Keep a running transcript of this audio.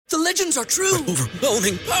The legends are true.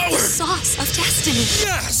 Overwhelming power! Sauce of destiny.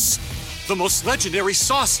 Yes! The most legendary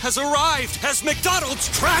sauce has arrived as McDonald's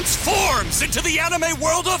transforms into the anime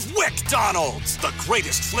world of WickDonald's. The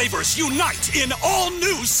greatest flavors unite in all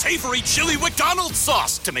new savory chili McDonald's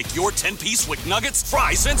sauce to make your 10-piece Wick Nuggets,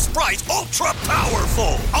 fries, and Sprite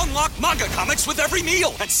ultra-powerful. Unlock manga comics with every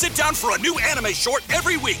meal and sit down for a new anime short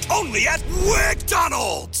every week only at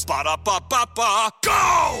WickDonald's. Ba-da-ba-ba-ba,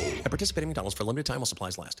 go! At participating McDonald's for a limited time while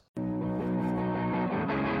supplies last.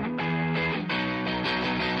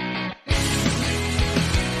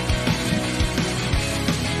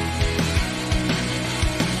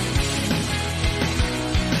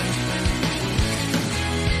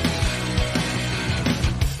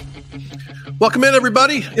 Welcome in,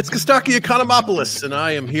 everybody. It's Kostaki Economopoulos, and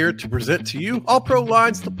I am here to present to you All Pro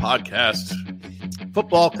Lines, the podcast.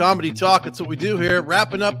 Football, comedy talk, that's what we do here.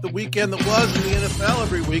 Wrapping up the weekend that was in the NFL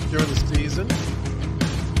every week during the season.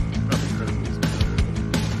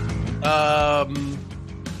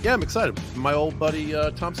 Yeah, I'm excited. My old buddy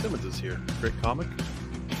Tom Simmons is here. Great comic.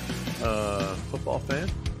 Football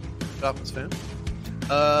fan. Dolphins fan.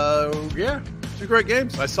 Yeah, two great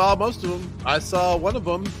games. I saw most of them. I saw one of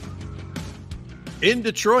them in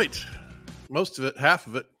Detroit, most of it, half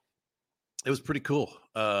of it. It was pretty cool.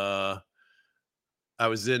 I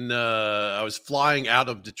was flying out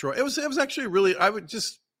of Detroit. It was actually really, I would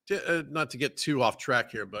just, not to get too off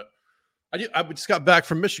track here, but I just got back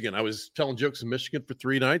from Michigan. I was telling jokes in Michigan for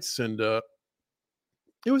 3 nights, and it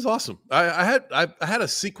was awesome. I had a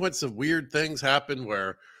sequence of weird things happen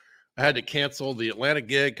where I had to cancel the Atlanta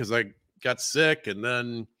gig because I got sick, and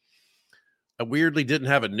then I weirdly didn't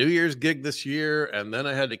have a New Year's gig this year, and then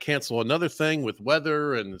I had to cancel another thing with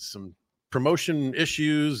weather and some promotion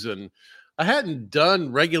issues, and I hadn't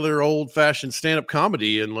done regular old-fashioned stand-up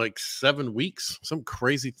comedy in like 7 weeks, some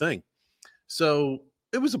crazy thing. So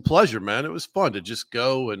it was a pleasure, man. It was fun to just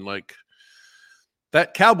go and like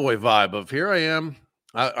that cowboy vibe of here I am.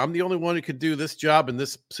 I'm the only one who could do this job in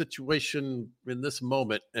this situation in this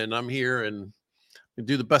moment, and I'm here and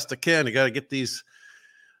do the best I can. I got to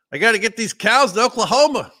get these cows to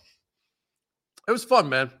Oklahoma. It was fun,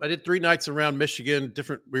 man. I did 3 nights around Michigan,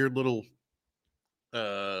 different weird little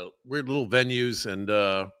venues, and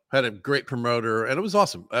had a great promoter, and it was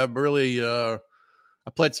awesome. I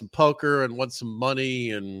played some poker and won some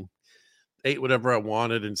money and ate whatever I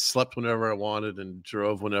wanted and slept whenever I wanted and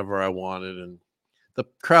drove whenever I wanted. And the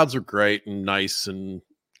crowds are great and nice and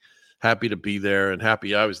happy to be there and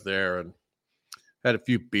happy I was there, and had a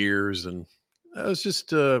few beers, and I was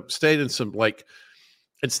just stayed in some, like,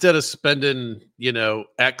 instead of spending,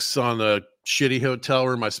 X on a shitty hotel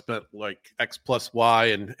room, I spent like X plus Y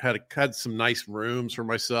and had some nice rooms for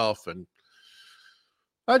myself. And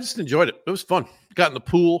I just enjoyed it. It was fun. Got in the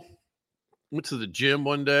pool, went to the gym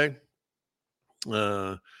one day,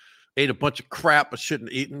 ate a bunch of crap I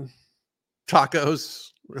shouldn't have eaten.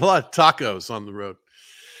 Tacos, a lot of tacos on the road.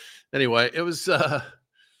 Anyway, it was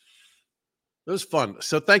fun.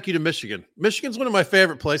 So thank you to Michigan. Michigan's one of my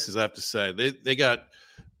favorite places, I have to say. They got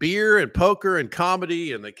beer and poker and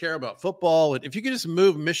comedy, and they care about football. And if you could just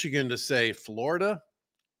move Michigan to, say, Florida,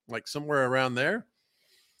 like somewhere around there,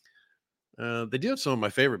 they do have some of my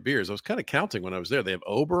favorite beers. I was kind of counting when I was there. They have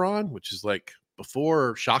Oberon, which is like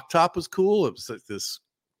before Shock Top was cool. It was like this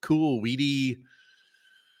cool, weedy,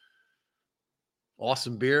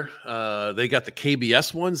 awesome beer. They got the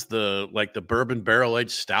KBS ones, the bourbon barrel-aged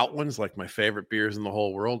stout ones, like my favorite beers in the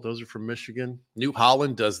whole world. Those are from Michigan. New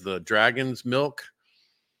Holland does the Dragon's Milk.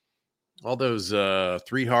 All those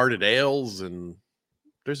three-hearted ales, and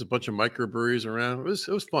there's a bunch of microbreweries around. It was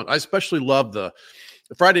fun. I especially love the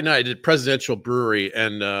Friday night I did Presidential Brewery,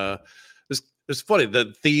 and it's funny.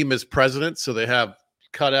 The theme is presidents, so they have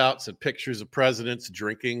cutouts and pictures of presidents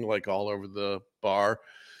drinking like all over the bar.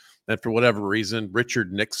 And for whatever reason,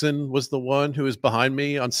 Richard Nixon was the one who was behind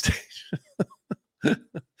me on stage.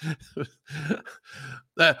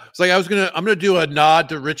 It's like I'm gonna do a nod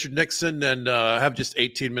to Richard Nixon and have just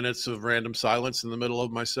 18 minutes of random silence in the middle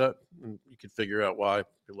of my set. And you can figure out why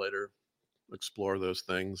later. Explore those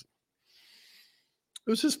things. It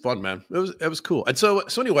was just fun, man. It was cool. And so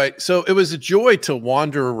anyway, it was a joy to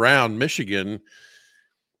wander around Michigan.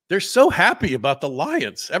 They're so happy about the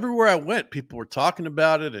Lions. Everywhere I went, people were talking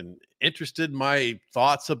about it and interested in my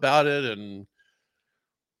thoughts about it. And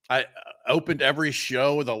I opened every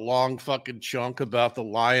show with a long fucking chunk about the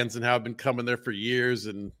Lions and how I've been coming there for years,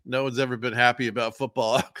 and no one's ever been happy about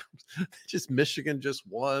football outcomes. Just Michigan just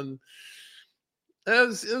won. It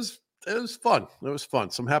was fun. It was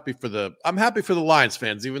fun. So I'm happy for the Lions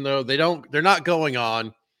fans, even though they're not going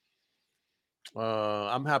on.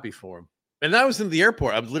 I'm happy for them. And I was in the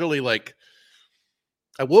airport. I was literally like,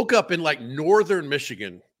 I woke up in like northern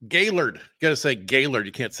Michigan, Gaylord. You got to say Gaylord.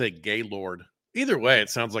 You can't say Gaylord. Either way, it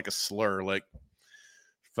sounds like a slur. Like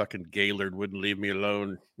fucking Gaylord wouldn't leave me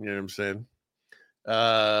alone. You know what I'm saying?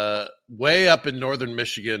 Way up in northern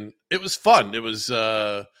Michigan. It was fun. It was,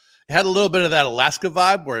 it had a little bit of that Alaska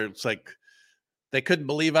vibe where it's like they couldn't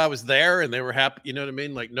believe I was there and they were happy. You know what I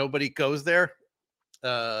mean? Like nobody goes there.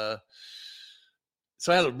 So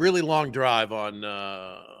I had a really long drive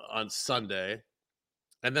on Sunday.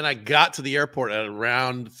 And then I got to the airport at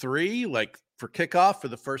around 3, like for kickoff for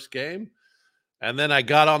the first game. And then I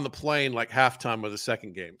got on the plane like halftime of the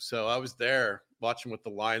second game. So I was there watching with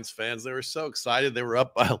the Lions fans. They were so excited. They were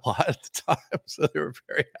up by a lot at the time. So they were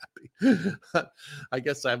very happy. I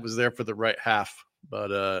guess I was there for the right half.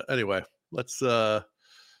 But anyway, let's do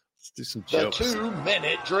some jokes. The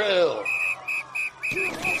 2-minute drill.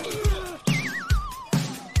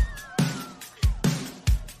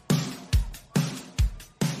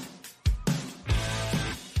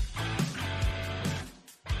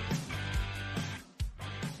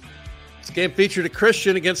 Game featured a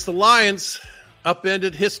Christian against the Lions,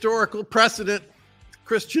 upended historical precedent.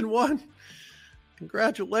 Christian won.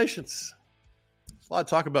 Congratulations. There's a lot of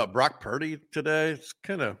talk about Brock Purdy today. It's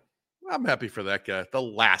I'm happy for that guy. The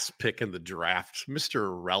last pick in the draft, Mr.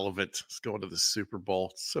 Irrelevant, is going to the Super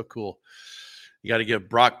Bowl. It's so cool. You got to give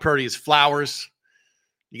Brock Purdy his flowers.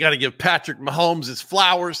 You got to give Patrick Mahomes his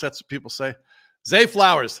flowers. That's what people say. Zay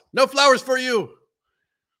Flowers, no flowers for you.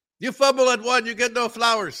 You fumble at 1, you get no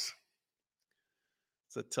flowers.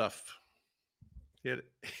 It's a tough. It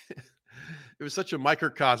was such a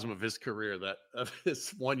microcosm of his career, of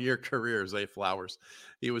his 1-year career, Zay Flowers.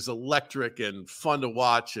 He was electric and fun to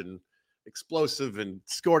watch and explosive and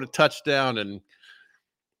scored a touchdown and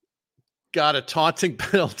got a taunting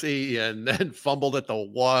penalty and then fumbled at the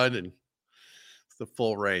 1 and it's the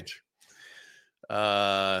full range.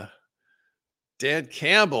 Dan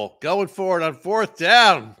Campbell going for it on 4th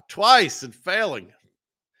down twice and failing.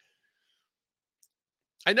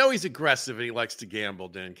 I know he's aggressive and he likes to gamble,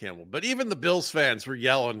 Dan Campbell, but even the Bills fans were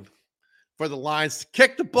yelling for the Lions to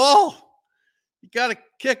kick the ball. You got to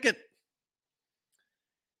kick it.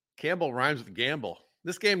 Campbell rhymes with gamble.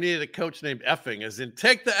 This game needed a coach named Effing, as in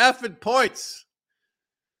take the effing points.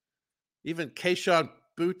 Even Kayshon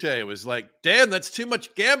Boutte was like, Dan, that's too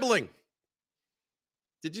much gambling.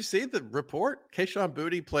 Did you see the report? Kayshon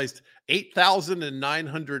Boutte placed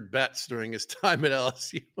 8,900 bets during his time at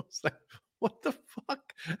LSU. I was like, what the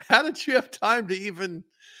fuck? How did you have time to even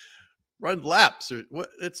run laps? Or what?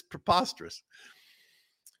 It's preposterous.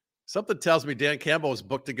 Something tells me Dan Campbell was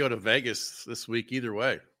booked to go to Vegas this week either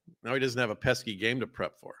way. Now he doesn't have a pesky game to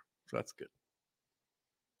prep for. So that's good.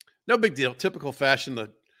 No big deal. Typical fashion. The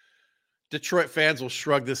Detroit fans will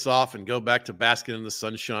shrug this off and go back to basking in the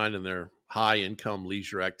sunshine and their high-income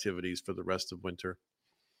leisure activities for the rest of winter.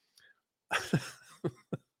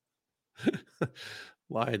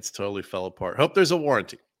 Lions totally fell apart. Hope there's a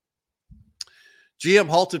warranty. GM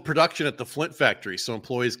halted production at the Flint factory so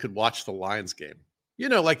employees could watch the Lions game. You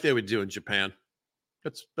know, like they would do in Japan.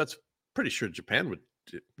 That's pretty sure Japan would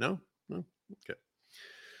do. No? Okay.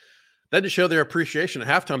 Then to show their appreciation at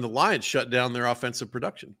halftime, the Lions shut down their offensive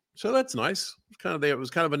production. So that's nice. It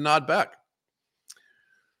was kind of a nod back.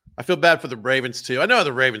 I feel bad for the Ravens too. I know how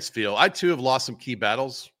the Ravens feel. I too have lost some key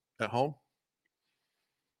battles at home.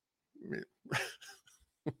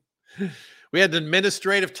 We had an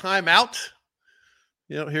administrative timeout.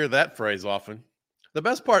 You don't hear that phrase often. The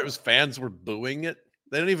best part was fans were booing it.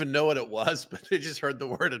 They don't even know what it was, but they just heard the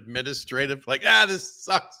word administrative. Like, this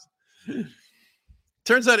sucks.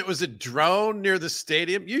 Turns out it was a drone near the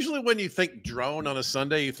stadium. Usually when you think drone on a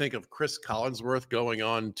Sunday, you think of Chris Collinsworth going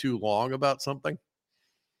on too long about something.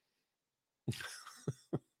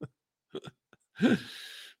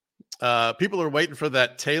 People are waiting for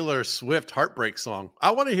that Taylor Swift Heartbreak song.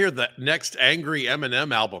 I want to hear the next Angry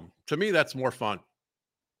Eminem album. To me, that's more fun.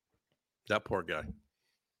 That poor guy.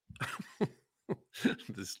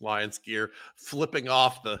 This Lions gear flipping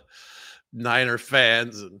off the Niner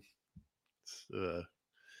fans. And at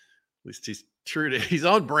least he's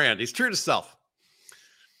on brand. He's true to self.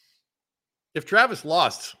 If Travis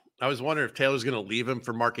lost, I was wondering if Taylor's going to leave him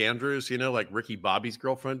for Mark Andrews, like Ricky Bobby's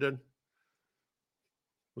girlfriend did.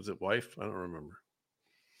 Was it wife? I don't remember.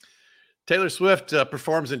 Taylor Swift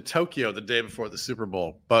performs in Tokyo the day before the Super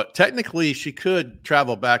Bowl, but technically she could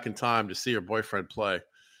travel back in time to see her boyfriend play.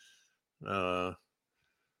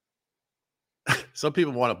 Some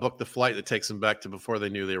people want to book the flight that takes them back to before they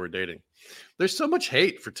knew they were dating. There's so much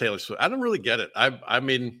hate for Taylor Swift. I don't really get it. I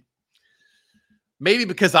mean, maybe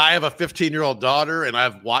because I have a 15-year-old daughter and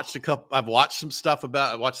I've watched some stuff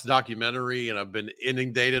I watched the documentary and I've been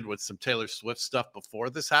inundated with some Taylor Swift stuff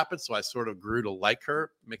before this happened. So I sort of grew to like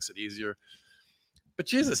her. Makes it easier. But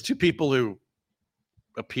Jesus, two people who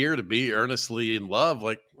appear to be earnestly in love.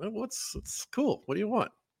 Like, well, it's cool. What do you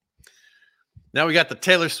want? Now we got the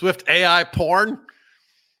Taylor Swift AI porn.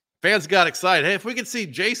 Fans got excited. Hey, if we could see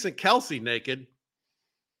Jason Kelce naked.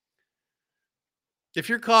 If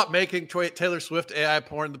you're caught making Taylor Swift AI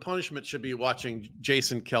porn, the punishment should be watching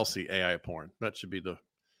Jason Kelce AI porn. That should be the...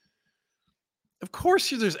 Of course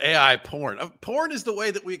there's AI porn. Porn is the way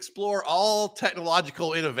that we explore all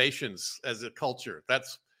technological innovations as a culture.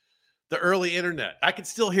 That's the early internet. I can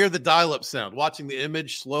still hear the dial-up sound, watching the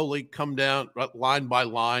image slowly come down line by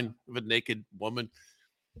line of a naked woman.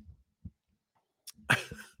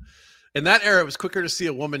 In that era, it was quicker to see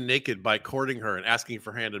a woman naked by courting her and asking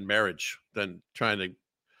for hand in marriage than trying to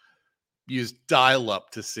use dial-up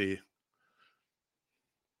to see.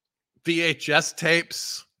 VHS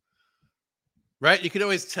tapes, right? You could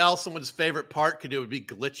always tell someone's favorite part it would be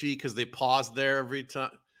glitchy because they paused there every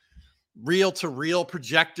time. Reel-to-reel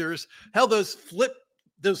projectors. Hell, those flip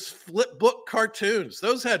book cartoons,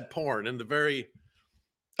 those had porn in the very...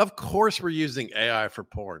 Of course we're using AI for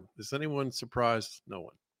porn. Is anyone surprised? No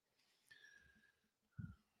one.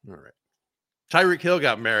 All right. Tyreek Hill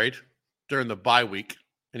got married during the bye week,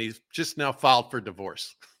 and he's just now filed for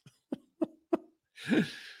divorce.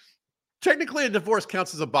 Technically, a divorce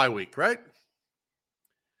counts as a bye week, right?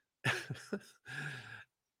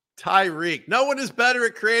 Tyreek. No one is better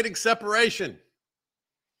at creating separation.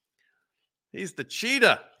 He's the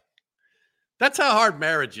cheetah. That's how hard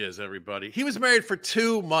marriage is, everybody. He was married for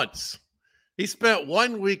 2 months. He spent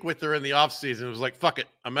 1 week with her in the offseason. It was like, fuck it,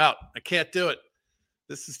 I'm out. I can't do it.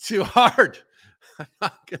 This is too hard. I'm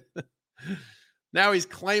not gonna... Now he's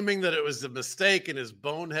claiming that it was a mistake and his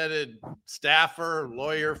boneheaded staffer,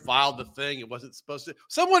 lawyer filed the thing. It wasn't supposed to.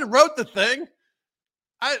 Someone wrote the thing.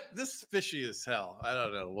 This is fishy as hell. I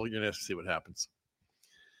don't know. We're going to have to see what happens.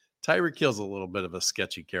 Tyreek Hill's a little bit of a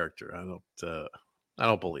sketchy character. I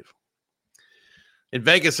don't believe. In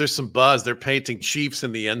Vegas, there's some buzz. They're painting Chiefs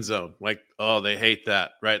in the end zone. Like, oh, they hate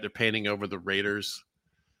that, right? They're painting over the Raiders.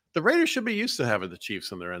 The Raiders should be used to having the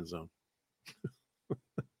Chiefs in their end zone.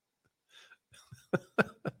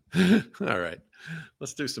 All right.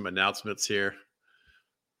 Let's do some announcements here.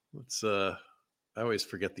 I always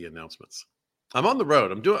forget the announcements. I'm on the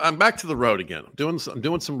road. I'm back to the road again. I'm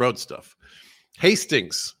doing some road stuff.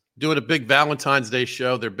 Hastings doing a big Valentine's Day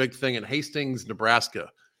show. Their big thing in Hastings, Nebraska.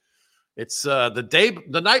 It's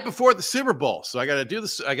the night before the Super Bowl. So I got to do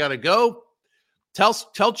this. I got to go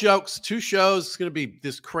tell jokes, 2 shows. It's going to be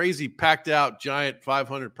this crazy packed out giant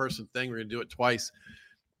 500 person thing. We're going to do it twice.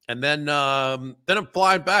 And then I'm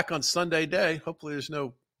flying back on Sunday day. Hopefully there's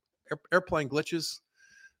no airplane glitches.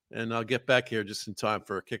 And I'll get back here just in time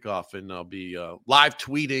for a kickoff. And I'll be live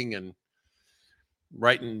tweeting and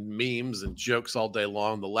writing memes and jokes all day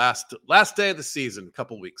long. The last day of the season, a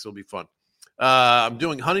couple weeks. It'll be fun. I'm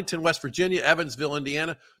doing Huntington, West Virginia, Evansville,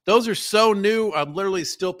 Indiana. Those are so new. I'm literally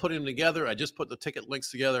still putting them together. I just put the ticket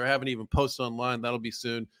links together. I haven't even posted online. That'll be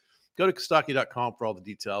soon. Go to Kostaki.com for all the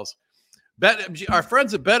details. Our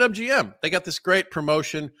friends at BetMGM, they got this great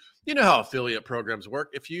promotion. You know how affiliate programs work.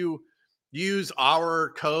 If you use our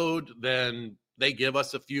code, then they give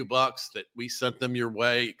us a few bucks that we sent them your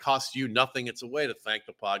way. It costs you nothing. It's a way to thank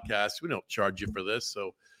the podcast. We don't charge you for this.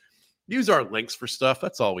 So use our links for stuff.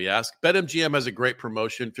 That's all we ask. BetMGM has a great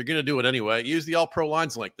promotion. If you're going to do it anyway, use the All Pro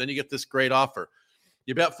Lines link. Then you get this great offer.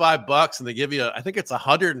 You bet $5 and they give you, I think it's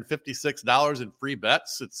 $156 in free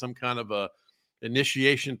bets. It's some kind of a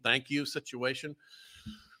initiation thank you situation.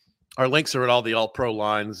 Our links are at all the All Pro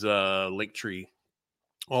Lines link tree.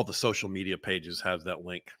 All the social media pages have that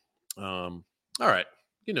link. All right.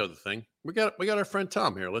 You know the thing. We got our friend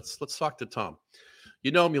Tom here. Let's talk to Tom. You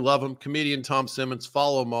know him, you love him. Comedian Tom Simmons.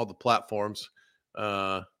 Follow him all the platforms.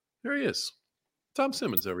 There he is. Tom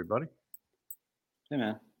Simmons, everybody. Hey,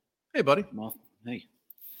 man. Hey, buddy. Well, hey.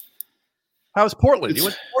 How's Portland? You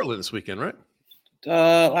went to Portland this weekend, right?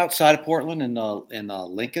 Outside of Portland in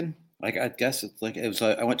Lincoln. Like, I guess it's like it was.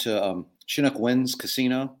 I went to Chinook Winds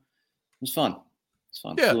Casino. It was fun. It's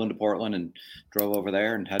fun. Yeah. Flew into Portland and drove over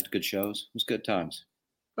there and had good shows. It was good times.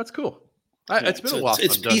 That's cool. It's been a while.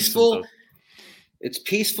 It's peaceful. It's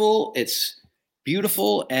peaceful. It's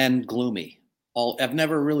beautiful and gloomy. I've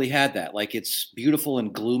never really had that. Like, it's beautiful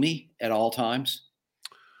and gloomy at all times.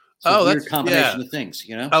 So that's a weird combination of things,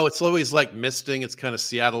 you know? Oh, it's always like misting. It's kind of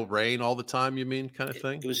Seattle rain all the time, you mean, kind of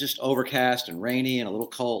thing? It was just overcast and rainy and a little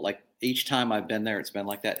cold. Like, each time I've been there, it's been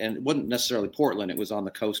like that. And it wasn't necessarily Portland. It was on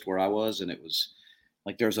the coast where I was, and it was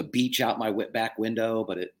Like there's a beach out my back window,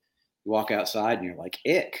 but you walk outside and you're like,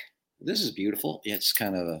 ick, this is beautiful. It's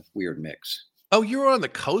kind of a weird mix. Oh, you were on the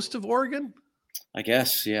coast of Oregon? I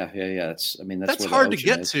guess. Yeah. That's where hard to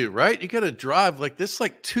get to, right? You got to drive like this,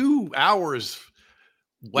 like 2 hours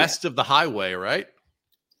west of the highway, right?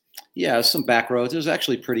 Yeah. Some back roads. It was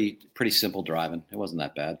actually pretty simple driving. It wasn't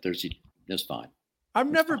that bad. It was fine. I've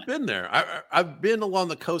never been there. I've been along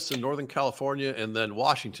the coast of Northern California and then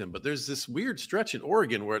Washington, but there's this weird stretch in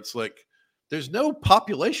Oregon where it's like there's no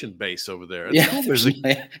population base over there. It's cool.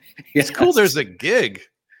 It's cool. There's a gig.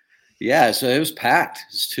 Yeah, so it was packed.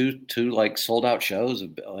 It's two like sold out shows,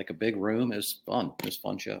 like a big room. It was fun. It was a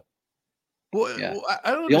fun show. Well, yeah.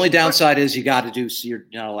 I don't. The only downside is you got to do. So you're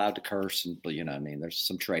not allowed to curse, but you know what I mean. There's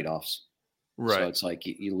some trade offs. Right. So it's like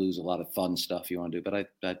you lose a lot of fun stuff you want to do.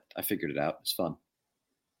 But I figured it out. It's fun.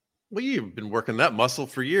 Well, you've been working that muscle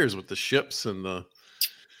for years with the ships and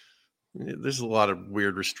there's a lot of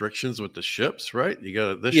weird restrictions with the ships, right? You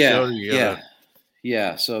got this show.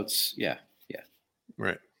 Yeah. So it's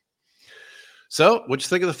right. So, what'd you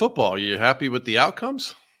think of the football? Are you happy with the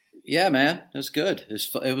outcomes? Yeah, man, it was good.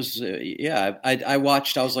 It was I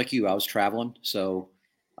watched. I was like you. I was traveling, so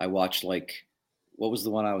I watched what was the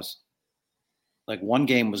one I was. Like one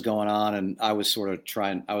game was going on and I was sort of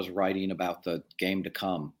I was writing about the game to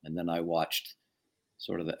come. And then I watched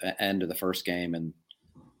sort of the end of the first game and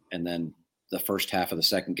then the first half of the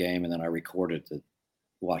second game. And then I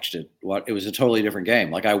watched it. It was a totally different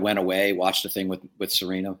game. Like I went away, watched a thing with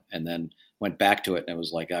Serena and then went back to it. And it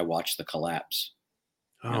was like, I watched the collapse.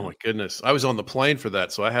 Oh my goodness. I was on the plane for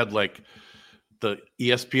that. So I had like the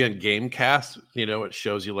ESPN game cast, it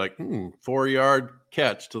shows you like 4-yard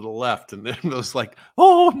catch to the left. And then it was like,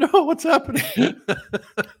 oh no, what's happening?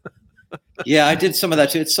 Yeah, I did some of that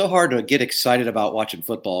too. It's so hard to get excited about watching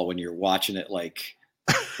football when you're watching it like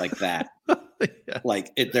that. Yeah.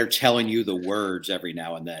 Like they're telling you the words every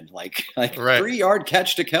now and then, like right. 3-yard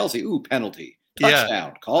catch to Kelsey. Ooh, penalty,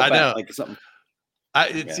 touchdown, call back, like something.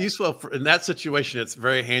 It's useful in that situation. It's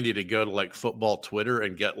very handy to go to like football Twitter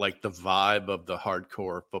and get like the vibe of the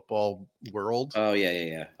hardcore football world. Oh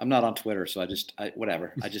yeah. I'm not on Twitter, so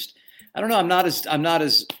whatever. I don't know. I'm not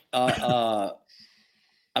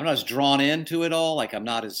as drawn into it all. Like I'm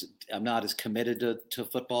not as committed to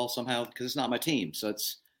football somehow because it's not my team. So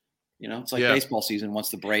it's it's like baseball season once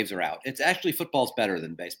the Braves are out. It's actually football's better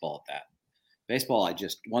than baseball at that. Baseball,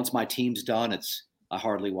 once my team's done, I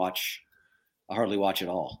hardly watch at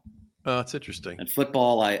all. Oh, that's interesting. And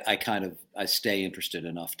football, I stay interested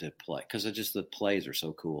enough to play because the plays are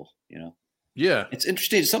so cool, Yeah. It's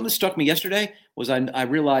interesting. Something that struck me yesterday was I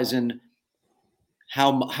realized in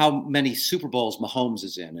how many Super Bowls Mahomes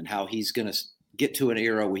is in and how he's going to get to an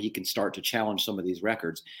era where he can start to challenge some of these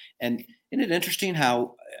records. And isn't it interesting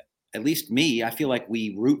how, at least me, I feel like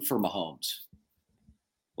we root for Mahomes.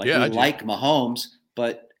 Like Mahomes,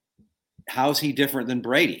 but how's he different than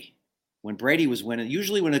Brady? When Brady was winning,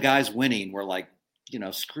 usually when a guy's winning, we're like,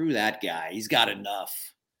 screw that guy. He's got enough.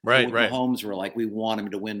 Right. Mahomes were like, we want him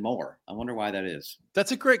to win more. I wonder why that is.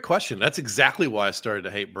 That's a great question. That's exactly why I started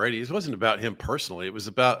to hate Brady. It wasn't about him personally. It was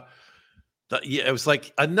about it was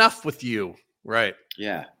like enough with you. Right.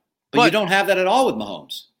 Yeah. But you don't have that at all with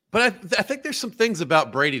Mahomes. But I think there's some things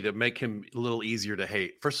about Brady that make him a little easier to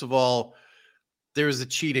hate. First of all, there was a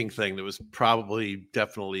cheating thing that was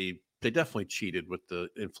they definitely cheated with the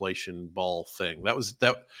inflation ball thing.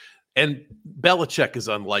 And Belichick is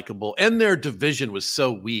unlikable. And their division was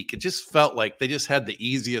so weak. It just felt like they just had the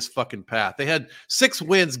easiest fucking path. They had 6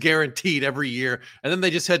 wins guaranteed every year. And then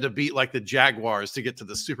they just had to beat like the Jaguars to get to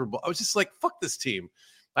the Super Bowl. I was just like, fuck this team.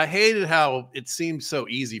 I hated how it seemed so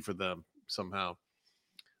easy for them somehow.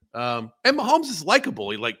 And Mahomes is likable.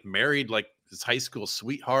 He like married like his high school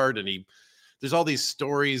sweetheart. And there's all these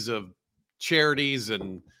stories of charities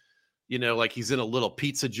and, like he's in a little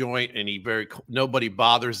pizza joint and nobody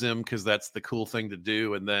bothers him because that's the cool thing to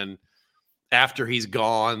do. And then after he's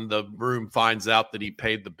gone, the room finds out that he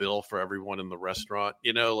paid the bill for everyone in the restaurant.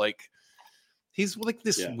 Like he's like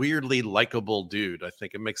this weirdly likable dude. I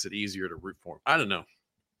think it makes it easier to root for him. I don't know.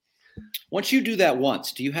 Once you do that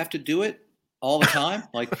once, do you have to do it all the time?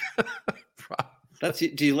 Like once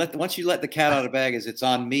you let the cat out of the bag, it's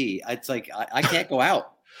on me. It's like I can't go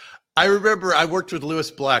out. I remember I worked with Lewis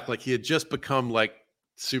Black. Like he had just become like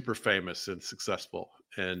super famous and successful.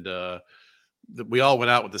 And we all went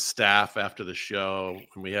out with the staff after the show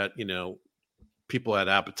and we had, people had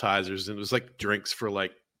appetizers and it was like drinks for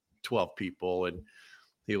like 12 people. And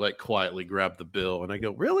he like quietly grabbed the bill and I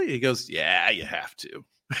go, really? He goes, yeah, you have to.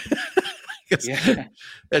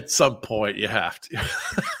 At some point you have to.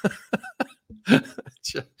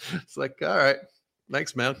 It's like, all right.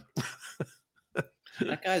 Thanks, man.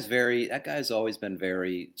 That guy's always been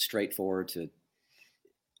very straightforward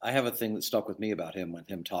I have a thing that stuck with me about him with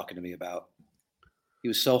him talking to me about, he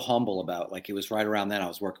was so humble about, like, it was right around then I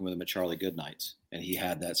was working with him at Charlie Goodnights, and he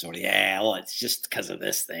had that sort of, well, it's just because of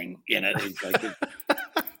this thing, He's like,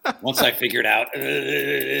 once I figured out,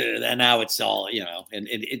 and now it's all, and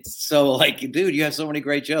it's so like, dude, you have so many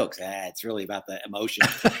great jokes. It's really about the emotion.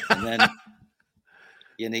 And then,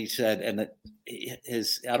 and he said, and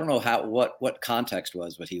I don't know what context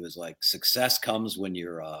was, but he was like, success comes when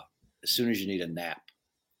you're, as soon as you need a nap.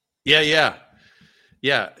 Yeah.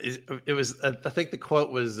 It was, I think the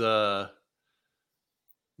quote was,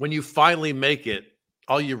 when you finally make it,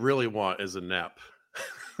 all you really want is a nap.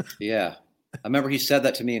 Yeah. I remember he said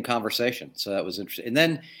that to me in conversation. So that was interesting. And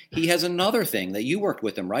then he has another thing that you worked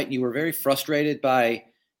with him, right? And you were very frustrated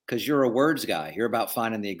because you're a words guy. You're about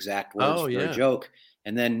finding the exact words for a joke.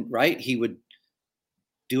 And then, right, he would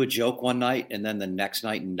do a joke one night and then the next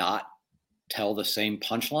night not tell the same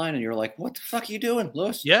punchline. And you're like, what the fuck are you doing,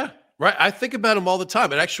 Lewis? Yeah. Right. I think about him all the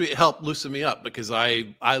time. It actually helped loosen me up because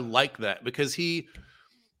I like that, because he's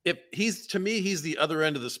the other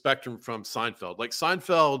end of the spectrum from Seinfeld. Like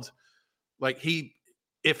Seinfeld,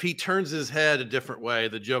 if he turns his head a different way,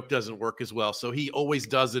 the joke doesn't work as well. So he always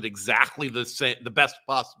does it exactly the best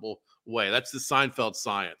possible way. That's the Seinfeld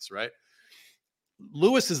science, right?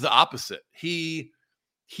 Lewis is the opposite. He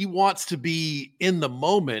wants to be in the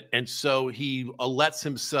moment. And so he lets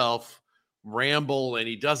himself ramble, and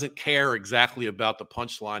he doesn't care exactly about the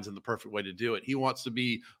punchlines and the perfect way to do it. He wants to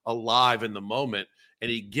be alive in the moment, and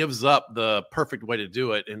he gives up the perfect way to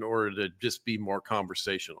do it in order to just be more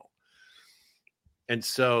conversational. And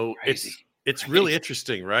so it's really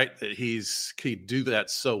interesting, right? That he do that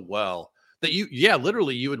so well that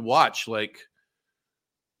literally you would watch like,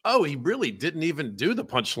 oh, he really didn't even do the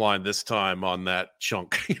punchline this time on that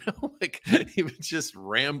chunk. Like he would just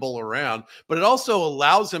ramble around, but it also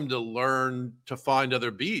allows him to learn to find other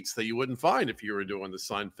beats that you wouldn't find if you were doing the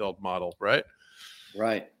Seinfeld model. Right.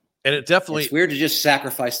 Right. And it's weird to just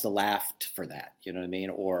sacrifice the laugh for that. You know what I mean?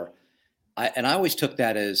 I always took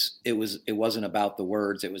that as it wasn't about the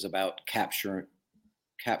words. It was about capturing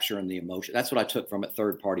the emotion. That's what I took from a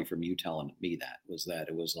third party from you telling me that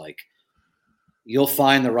it was like, you'll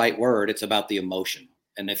find the right word. It's about the emotion.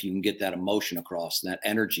 And if you can get that emotion across, that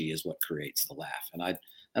energy is what creates the laugh. And I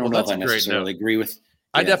don't know if I necessarily agree with,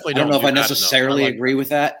 I definitely don't know if I necessarily agree with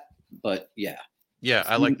that, but yeah. Yeah.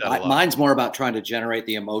 I like that a lot. Mine's more about trying to generate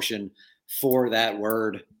the emotion for that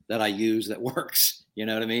word that I use that works. You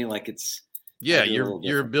know what I mean? Like it's, yeah,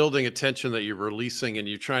 you're building a tension that you're releasing, and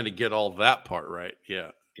you're trying to get all that part right. Yeah.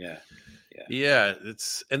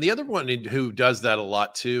 And the other one who does that a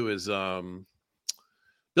lot too is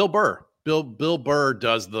Bill Burr. Bill Burr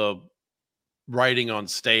does the writing on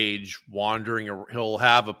stage, wandering. He'll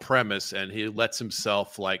have a premise and he lets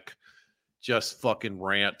himself like just fucking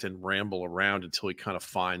rant and ramble around until he kind of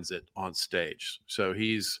finds it on stage. So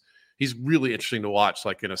he's really interesting to watch,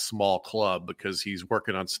 like in a small club, because he's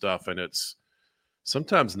working on stuff and it's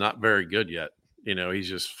sometimes not very good yet. He's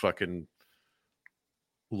just fucking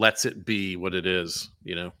lets it be what it is,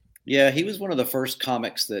 Yeah, he was one of the first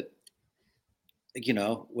comics that,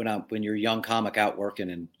 when you're a young comic out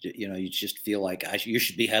working and, you just feel like you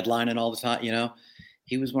should be headlining all the time,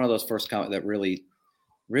 he was one of those first comics that really,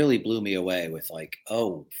 really blew me away with like,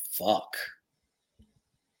 oh, fuck.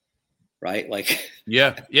 Right? Like,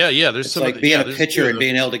 yeah. There's some like being a pitcher and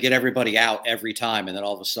being able to get everybody out every time. And then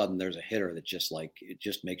all of a sudden there's a hitter that just like, it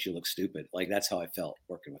just makes you look stupid. Like that's how I felt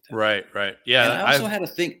working with him. Right. Yeah. And I also had a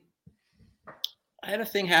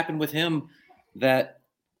thing happen with him that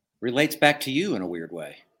relates back to you in a weird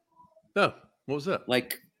way. Oh, what was that?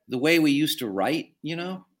 Like the way we used to write,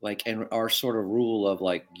 like, and our sort of rule of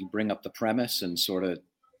like, you bring up the premise and sort of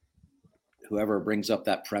whoever brings up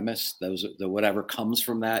that premise, whatever comes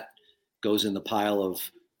from that goes in the pile of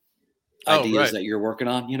ideas that you're working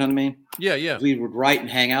on. You know what I mean? Yeah. We would write and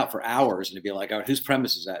hang out for hours and it'd be like, all right, whose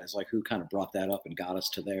premise is that? It's like, who kind of brought that up and got us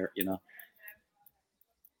to there,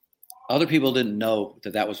 Other people didn't know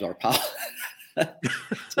that was our pile.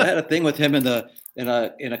 So I had a thing with him in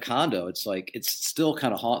a condo. It's like, it still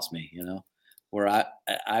kind of haunts me, where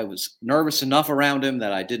I was nervous enough around him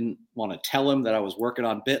that I didn't want to tell him that I was working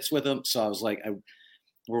on bits with him. So I was like,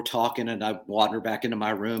 we're talking and I wander back into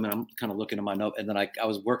my room and I'm kind of looking at my note. And then I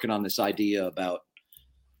was working on this idea about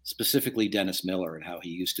specifically Dennis Miller and how he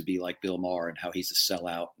used to be like Bill Maher and how he's a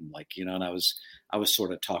sellout. And like, and I was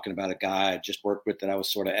sort of talking about a guy I just worked with that I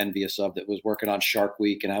was sort of envious of that was working on Shark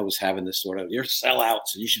Week. And I was having this sort of, you're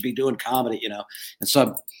sellouts and you should be doing comedy, And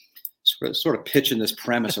so I'm sort of pitching this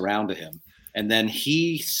premise around to him. And then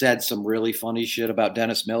he said some really funny shit about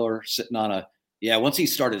Dennis Miller sitting on once he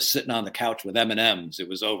started sitting on the couch with M&Ms, it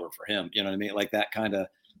was over for him. You know what I mean? Like that kind of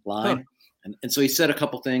line. Huh. And so he said a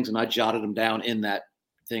couple things, and I jotted them down in that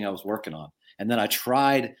thing I was working on. And then I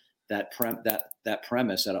tried that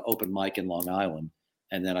premise at an open mic in Long Island.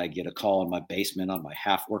 And then I get a call in my basement on my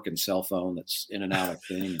half-working cell phone that's in and out of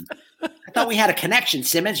thing. And I thought we had a connection,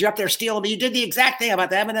 Simmons. You're up there stealing me. You did the exact thing about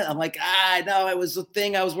that. I'm like, no, it was the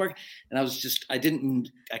thing I was working. And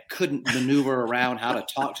I couldn't maneuver around how to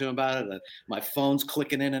talk to him about it. My phone's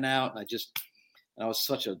clicking in and out. And I was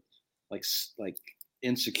such a like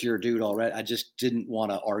insecure dude already. I just didn't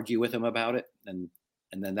want to argue with him about it. And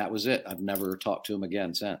then that was it. I've never talked to him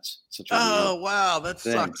again since. Wow. That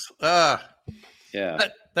thing. Sucks. Yeah.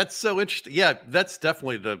 That's so interesting. Yeah, that's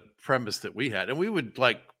definitely the premise that we had. And we would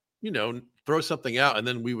throw something out, and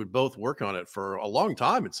then we would both work on it for a long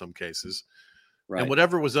time in some cases. Right. And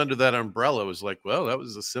whatever was under that umbrella was like, well, that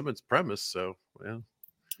was the Simmons premise. So, yeah.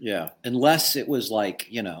 Yeah. Unless it was like,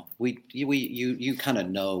 you kind of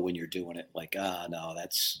know when you're doing it, like, no,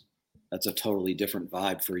 that's a totally different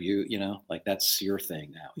vibe for you, like that's your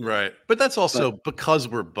thing now. Right. But that's also because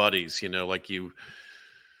we're buddies, like you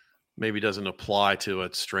maybe doesn't apply to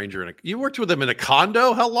a stranger. You worked with him in a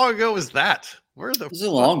condo? How long ago was that? It was a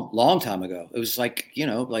long time ago. It was like,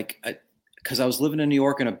 because I was living in New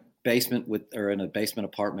York in a basement in a basement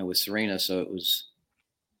apartment with Serena. So it was,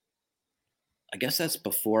 I guess that's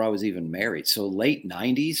before I was even married. So late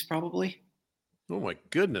 90s, probably. Oh my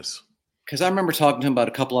goodness. Because I remember talking to him about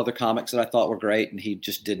a couple other comics that I thought were great, and he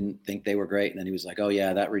just didn't think they were great. And then he was like, oh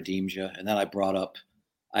yeah, that redeems you. And then I brought up,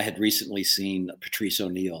 I had recently seen Patrice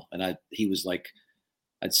O'Neal, and he was like,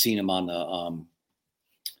 I'd seen him on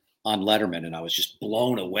Letterman, and I was just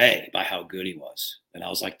blown away by how good he was. And I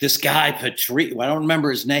was like, this guy, Patrice, I don't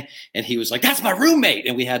remember his name. And he was like, that's my roommate.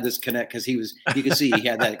 And we had this connect because you could see he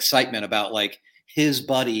had that excitement about like his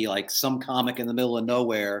buddy, like some comic in the middle of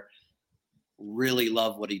nowhere really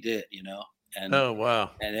loved what he did, And oh,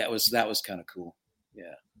 wow. And that was kind of cool.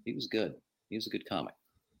 Yeah. He was good. He was a good comic.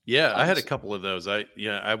 Yeah, I had a couple of those. I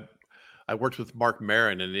worked with Mark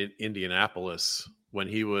Maron in Indianapolis when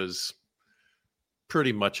he was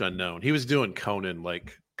pretty much unknown. He was doing Conan like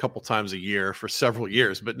a couple times a year for several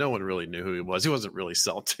years, but no one really knew who he was. He wasn't really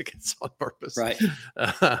selling tickets on purpose. Right.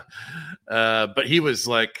 But he was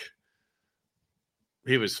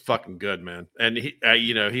fucking good, man. And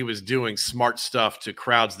he was doing smart stuff to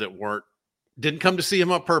crowds that didn't come to see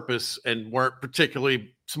him on purpose and weren't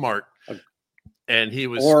particularly smart. And he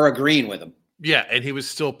was agreeing with him. Yeah. And he was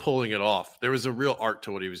still pulling it off. There was a real art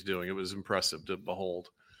to what he was doing. It was impressive to behold.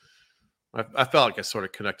 I felt like I sort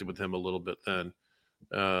of connected with him a little bit then.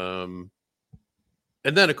 And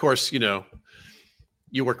then of course,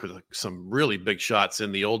 you worked with some really big shots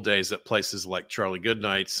in the old days at places like Charlie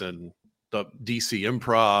Goodnight's and the DC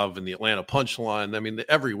Improv and the Atlanta Punchline. I mean,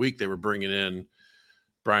 every week they were bringing in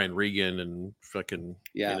Brian Regan and fucking,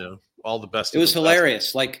 all the best. It was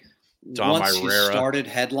hilarious. Like, Tom once Irera. You started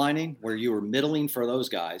headlining, where you were middling for those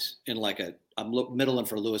guys in like I'm middling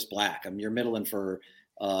for Lewis Black. You're middling for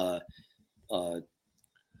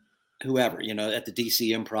whoever, at the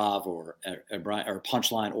DC Improv or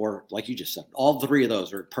Punchline, or like you just said, all three of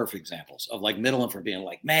those are perfect examples of like middling for being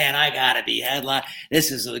like, man, I gotta be headline. This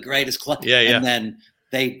is the greatest club. Yeah. And then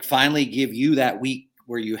they finally give you that week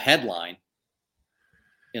where you headline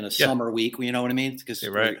in a summer week, you know what I mean? Because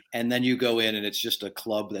right. And then you go in and it's just a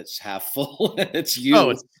club that's half full. It's you. Oh,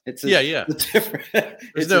 it's different.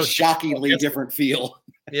 It's a shockingly different feel.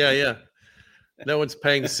 Yeah. No one's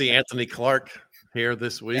paying to see Anthony Clark here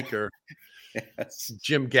this week, or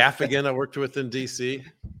Jim Gaffigan I worked with in DC.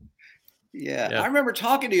 Yeah. I remember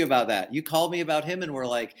talking to you about that. You called me about him and were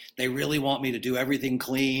like, they really want me to do everything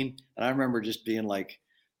clean. And I remember just being like,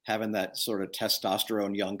 having that sort of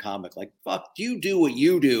testosterone young comic, like, fuck, you do what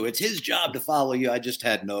you do. It's his job to follow you. I just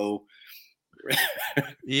had no.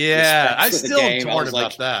 Yeah, I still am torn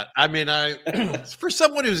about that. I mean, for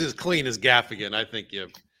someone who's as clean as Gaffigan, I think you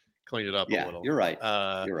clean it up a little. You're right.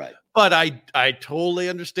 You're right. But I totally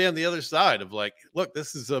understand the other side of like, look,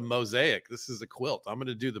 this is a mosaic. This is a quilt. I'm going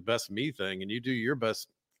to do the best me thing, and you do your best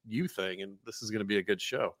you thing, and this is going to be a good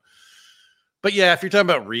show. But yeah, if you're talking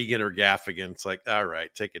about Regan or Gaffigan, it's like, all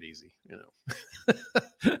right, take it easy,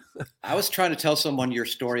 I was trying to tell someone your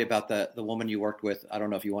story about the woman you worked with. I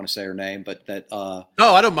don't know if you want to say her name, but that. No,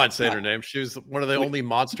 I don't mind saying her name. She was one of the only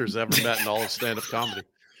monsters I ever met in all of stand-up comedy.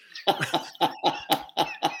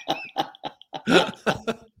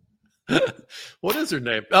 What is her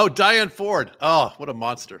name? Oh, Diane Ford. Oh, what a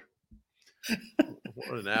monster.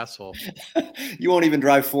 What an asshole. You won't even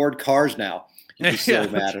drive Ford cars now. You'd be so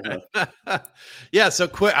mad at her. Yeah, so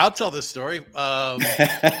quick, I'll tell this story.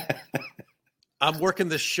 I'm working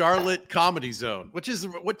the Charlotte Comedy Zone, which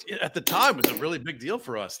at the time was a really big deal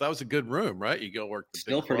for us. That was a good room, right? You go work the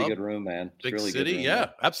Still big pretty club, good room, man. big really city. good room, Yeah,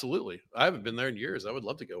 absolutely. I haven't been there in years. I would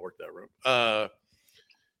love to go work that room.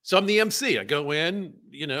 So I'm the MC. I go in,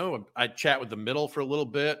 I chat with the middle for a little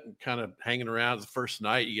bit and kind of hanging around. The first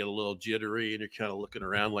night, you get a little jittery and you're kind of looking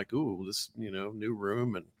around like, ooh, this, new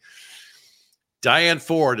room. And Diane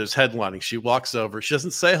Ford is headlining. She walks over. She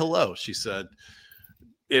doesn't say hello. She said,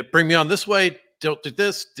 bring me on this way. Don't do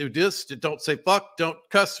this. Don't say fuck. Don't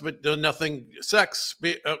cuss. But do nothing. Sex.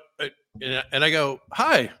 And I go,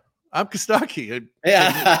 hi. I'm Kostaki.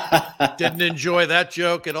 I didn't enjoy that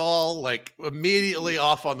joke at all. Like immediately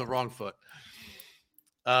off on the wrong foot.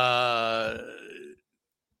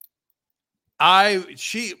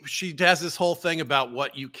 She has this whole thing about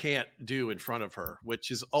what you can't do in front of her, which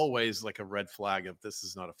is always like a red flag of this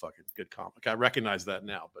is not a fucking good comic. I recognize that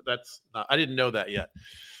now, but I didn't know that yet.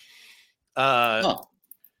 I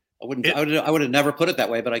would have never put it that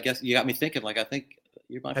way, but I guess you got me thinking. Like I think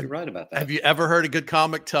you might be right about that. Have you ever heard a good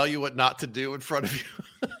comic tell you what not to do in front of you?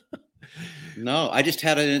 No, I just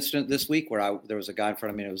had an incident this week where there was a guy in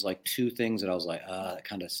front of me and it was like two things that I was like, that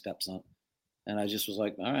kind of steps up. And I just was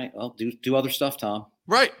like, all right, well, do other stuff, Tom.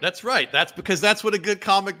 Right. That's right. That's because that's what a good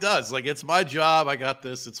comic does. Like, it's my job. I got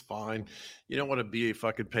this. It's fine. You don't want to be a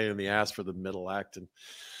fucking pain in the ass for the middle act. And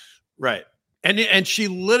right. And she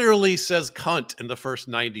literally says cunt in the first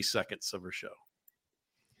 90 seconds of her show.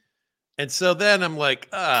 And so then I'm like,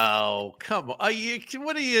 oh, come on.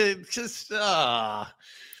 What are you just,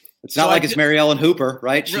 It's not like it's Mary Ellen Hooper,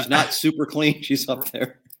 right? She's not super clean. She's up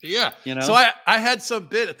there. Yeah. So I had some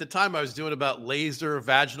bit at the time I was doing about laser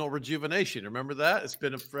vaginal rejuvenation. Remember that? It's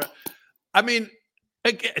been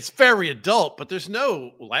it's very adult, but there's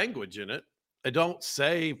no language in it. I don't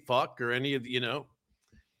say fuck or any of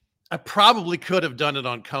I probably could have done it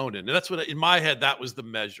on Conan. And that's what in my head, that was the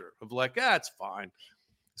measure of like, it's fine.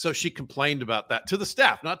 So she complained about that to the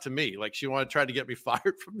staff, not to me. Like she wanted to try to get me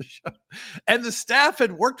fired from the show. And the staff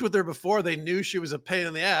had worked with her before. They knew she was a pain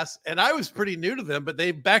in the ass. And I was pretty new to them, but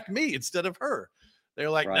they backed me instead of her. They're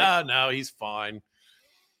like, no, he's fine.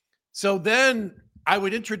 So then I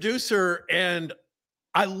would introduce her and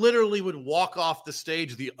I literally would walk off the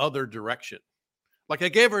stage the other direction. Like I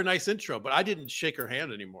gave her a nice intro, but I didn't shake her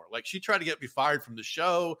hand anymore. Like she tried to get me fired from the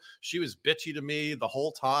show. She was bitchy to me the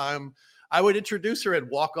whole time. I would introduce her and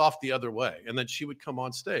walk off the other way, and then she would come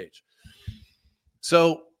on stage.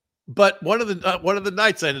 So, but one of the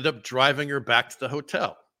nights I ended up driving her back to the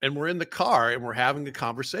hotel, and we're in the car and we're having a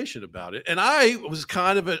conversation about it. And I was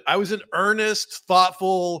I was an earnest,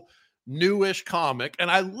 thoughtful, newish comic, and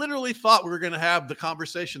I literally thought we were going to have the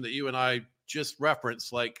conversation that you and I just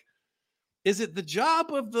referenced. Like, is it the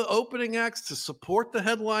job of the opening acts to support the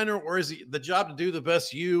headliner, or is it the job to do the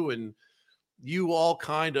best you and you all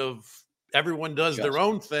kind of? Everyone does their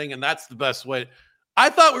own thing, and that's the best way. I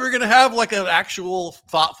thought we were going to have like an actual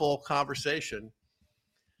thoughtful conversation.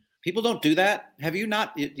 People don't do that. Have you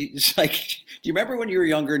not? It's like, do you remember when you were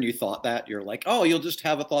younger and you thought that? You're like, oh, you'll just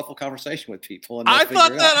have a thoughtful conversation with people. And I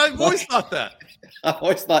thought that. I've always thought that.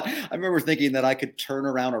 I remember thinking that I could turn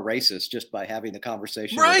around a racist just by having the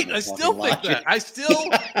conversation. Right. I still think that.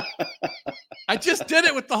 I just did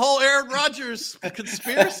it with the whole Aaron Rodgers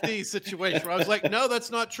conspiracy situation where I was like, no,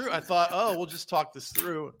 that's not true. I thought, oh, we'll just talk this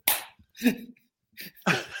through.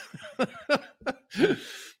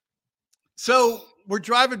 So we're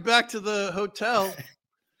driving back to the hotel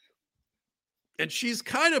and she's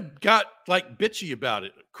kind of got like bitchy about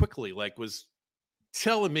it quickly, like was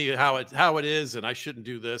telling me how it is. And I shouldn't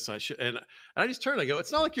do this. And I just turned, I go,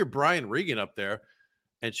 it's not like you're Brian Regan up there.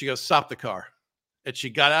 And she goes, stop the car. And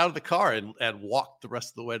she got out of the car and walked the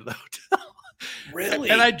rest of the way to the hotel.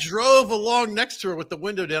 Really? And I drove along next to her with the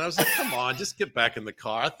window down. I was like, come on, just get back in the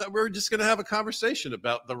car. I thought we were just going to have a conversation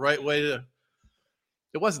about the right way to.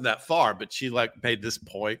 It wasn't that far, but she like made this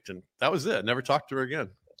point and that was it. I never talked to her again.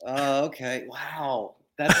 Okay. Wow.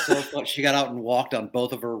 That's so fun. She got out and walked on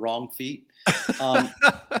both of her wrong feet. I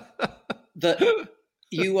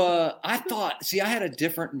thought, I had a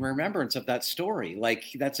different remembrance of that story. Like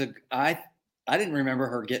I didn't remember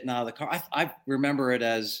her getting out of the car. I remember it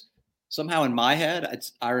as somehow in my head.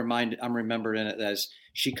 I'm remembering it as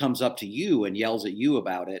she comes up to you and yells at you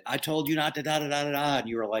about it. I told you not to da da da da da, and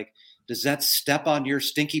you were like, "Does that step on your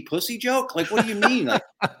stinky pussy joke? Like, what do you mean?" Like,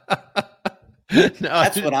 no,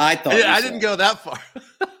 that's what I thought. I didn't go that far.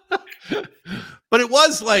 But it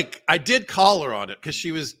was like I did call her on it because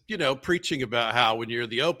she was, preaching about how when you're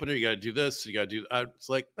the opener, you got to do this, you got to do. It's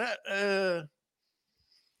like that.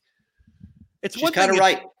 It's She's one kind thing. of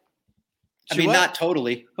right. I mean, what? not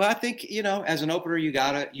totally, but I think, as an opener, you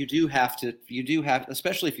do have,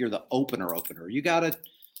 especially if you're the opener,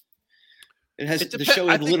 the show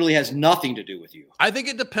literally has nothing to do with you. I think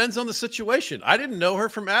it depends on the situation. I didn't know her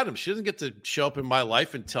from Adam. She doesn't get to show up in my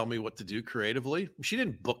life and tell me what to do creatively. She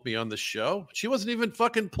didn't book me on the show. She wasn't even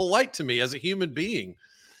fucking polite to me as a human being.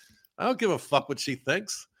 I don't give a fuck what she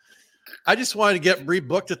thinks. I just wanted to get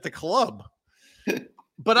rebooked at the club.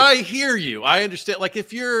 But I hear you. I understand. Like,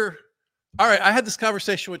 if you're all right, I had this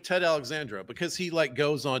conversation with Ted Alexandro because he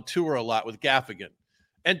goes on tour a lot with Gaffigan.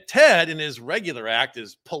 And Ted, in his regular act,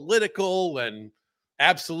 is political and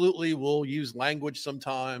absolutely will use language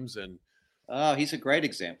sometimes. And he's a great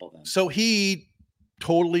example then. So he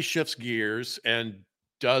totally shifts gears and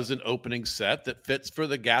does an opening set that fits for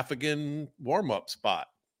the Gaffigan warm-up spot.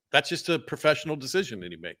 That's just a professional decision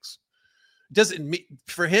that he makes.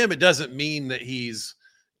 For him, it doesn't mean that he's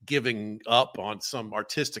giving up on some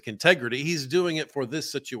artistic integrity. He's doing it for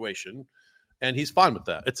this situation. And he's fine with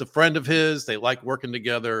that. It's a friend of his. They like working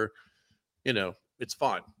together. It's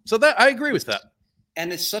fine. So that I agree with that.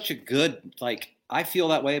 And it's such a good, I feel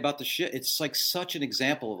that way about the shit. It's such an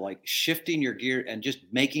example of shifting your gear and just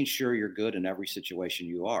making sure you're good in every situation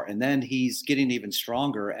you are. And then he's getting even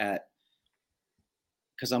stronger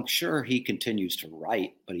because I'm sure he continues to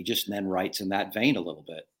write, but he just then writes in that vein a little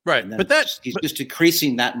bit. Right. He's just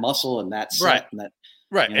decreasing that muscle and that set right. and that.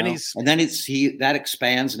 Right. And then that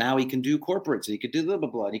expands. Now he can do corporates. He could do blah, blah,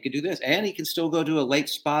 blah. And he could do this. And he can still go to a late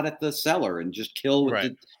spot at the Cellar and just kill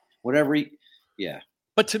with whatever yeah.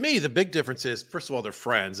 But to me, the big difference is, first of all, they're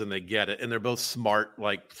friends and they get it. And they're both smart,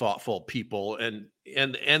 thoughtful people. And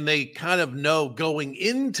they kind of know going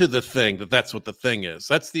into the thing that's what the thing is.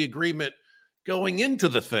 That's the agreement going into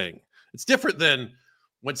the thing. It's different than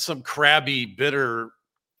when some crabby, bitter,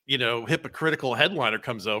 hypocritical headliner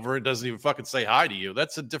comes over and doesn't even fucking say hi to you.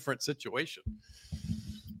 That's a different situation.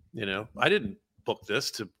 I didn't book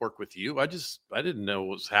this to work with you. I didn't know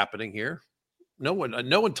what was happening here. No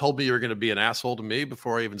one told me you were going to be an asshole to me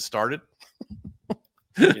before I even started.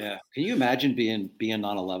 Yeah. Can you imagine being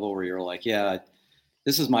on a level where you're like, yeah,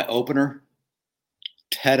 this is my opener.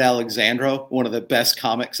 Ted Alexandro, one of the best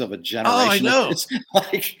comics of a generation. Oh, I know. It's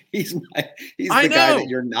he's the guy that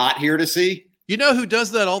you're not here to see. You know who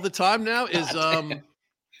does that all the time now is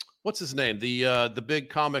what's his name? The big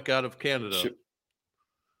comic out of Canada.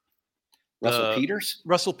 Russell Peters?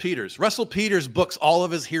 Russell Peters. Russell Peters books all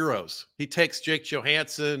of his heroes. He takes Jake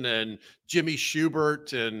Johansson and Jimmy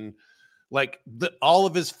Schubert and all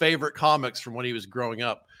of his favorite comics from when he was growing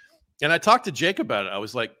up. And I talked to Jake about it. I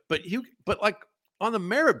was like, but on the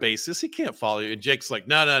merit basis, he can't follow you. And Jake's like,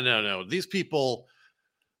 no. These people,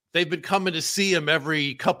 they've been coming to see him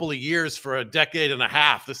every couple of years for a decade and a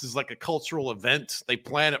half. This is like a cultural event. They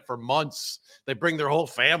plan it for months. They bring their whole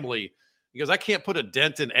family. He goes, I can't put a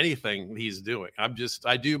dent in anything he's doing.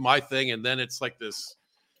 I do my thing. And then it's like this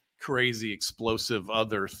crazy, explosive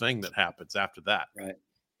other thing that happens after that. Right.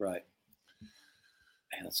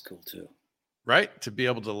 Man, that's cool too. Right. To be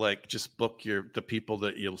able to just book the people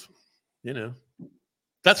that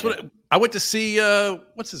that's what I went to see.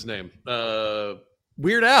 What's his name?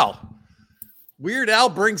 Weird Al. Weird Al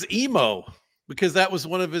brings emo because that was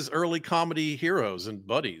one of his early comedy heroes and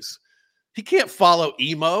buddies. He can't follow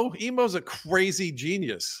emo. Emo's a crazy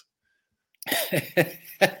genius.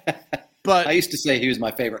 But I used to say he was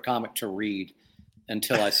my favorite comic to read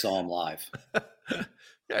until I saw him live.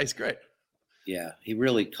 Yeah, he's great. Yeah, he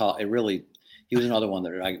was another one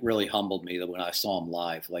that really humbled me that when I saw him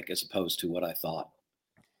live, as opposed to what I thought.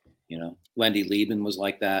 Wendy Liebman was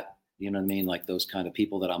like that. You know what I mean? Like those kind of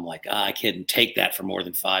people that I'm like, I couldn't take that for more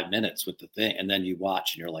than 5 minutes with the thing. And then you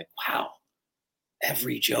watch and you're like, wow,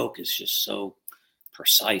 every joke is just so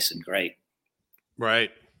precise and great.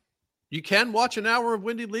 Right. You can watch an hour of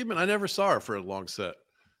Wendy Liebman. I never saw her for a long set.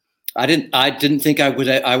 I didn't think I would.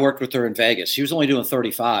 I worked with her in Vegas. She was only doing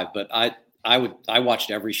 35, but I watched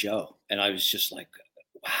every show and I was just like,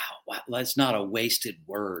 wow, that's not a wasted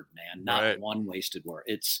word, man. Not one wasted word.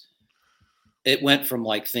 It went from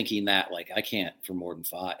thinking that I can't for more than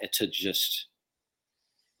 5 to just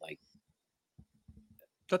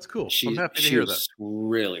that's cool. I'm happy to hear that.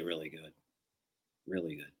 Really, really good.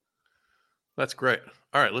 Really good. That's great.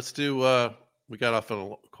 All right, let's do we got off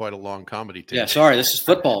on quite a long comedy tangent. Yeah, sorry, this is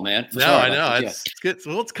football, man. I know. It's good.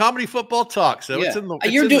 Well, it's comedy football talk. So it's in the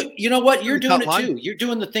you know what? You're doing it too. You're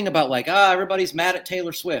doing the thing about everybody's mad at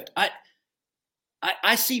Taylor Swift.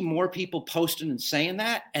 I see more people posting and saying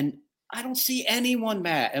that, and I don't see anyone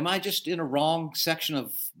mad. Am I just in a wrong section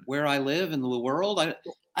of where I live in the world?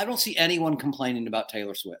 I don't see anyone complaining about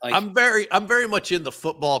Taylor Swift. Like, I'm very much in the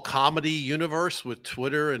football comedy universe with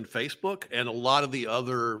Twitter and Facebook, and a lot of the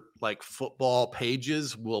other like football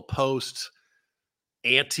pages will post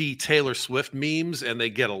anti-Taylor Swift memes, and they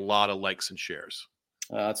get a lot of likes and shares.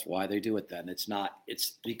 That's why they do it. Then it's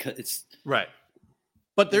because it's right.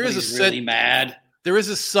 But there is a really mad. There is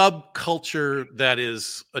a subculture that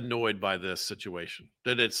is annoyed by this situation.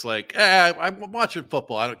 That it's like, I'm watching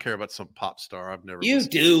football. I don't care about some pop star. I've never. You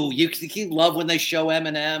do. You love when they show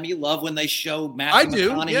Eminem. You love when they show Matthew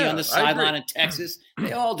McConaughey on the sideline in Texas.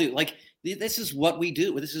 They all do. Like, this is what we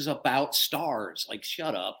do. This is about stars. Like,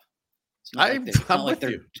 shut up. It's not like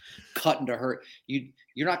they're cutting to hurt.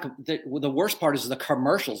 You're not. The worst part is the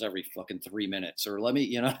commercials every fucking 3 minutes. Or let me,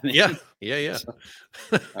 you know what I mean? Yeah. So,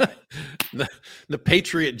 all right. the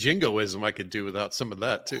Patriot jingoism I could do without some of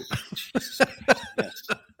that too. Yes.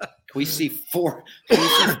 Can we see four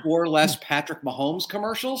less Patrick Mahomes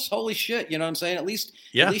commercials? Holy shit! You know what I'm saying? At least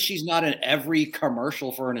she's not in every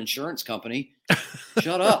commercial for an insurance company.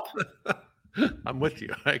 Shut up. I'm with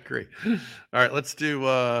you. I agree. All right, let's do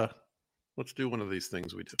one of these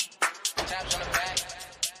things we do. Taps on the back.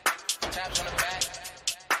 Taps on the back.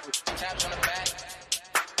 Taps on the back.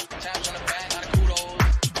 Taps on the back. Lot of kudos.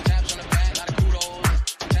 Taps on the back. Lot of kudos.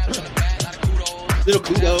 Taps on the back. Lot of kudos. Little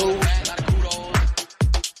kudos.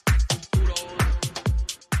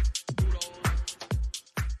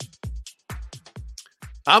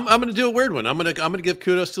 I'm going to do a weird one. I'm going to give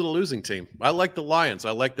kudos to the losing team. I like the Lions.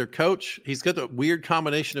 I like their coach. He's got the weird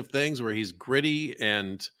combination of things where he's gritty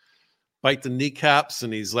and bite the kneecaps,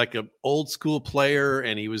 and he's like an old school player,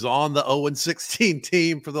 and he was on the 0-16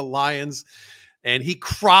 team for the Lions, and he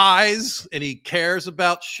cries and he cares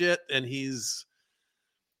about shit, and he's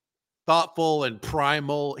thoughtful and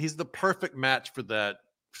primal. He's the perfect match for that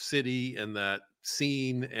city and that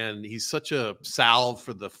scene, and he's such a salve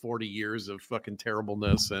for the 40 years of fucking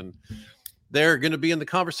terribleness, and they're going to be in the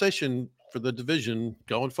conversation for the division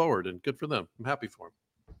going forward, and good for them. I'm happy for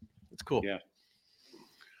them. It's cool. Yeah.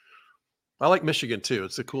 I like Michigan too.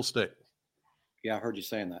 It's a cool state. Yeah, I heard you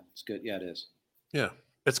saying that. It's good. Yeah, it is. Yeah,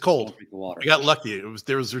 it's cold. Don't drink the water. I got lucky.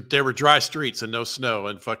 There were dry streets and no snow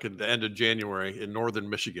and fucking the end of January in northern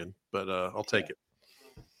Michigan. But I'll take it.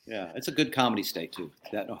 Yeah, it's a good comedy state too.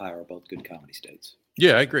 That and Ohio are both good comedy states.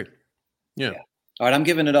 Yeah, I agree. Yeah. All right, I'm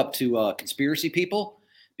giving it up to conspiracy people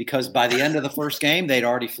because by the end of the first game, they'd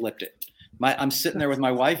already flipped it. I'm sitting there with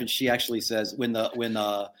my wife, and she actually says when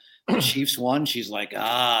the Chiefs won, she's like,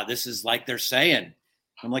 this is like they're saying.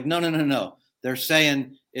 I'm like, no. They're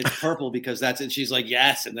saying it's purple because that's it. She's like,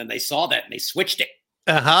 yes. And then they saw that and they switched it.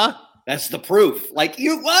 Uh-huh. That's the proof. Like,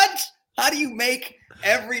 what? How do you make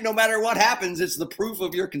no matter what happens, it's the proof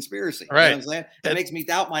of your conspiracy. Right. You know what I'm saying? It makes me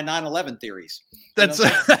doubt my 9/11 theories. That's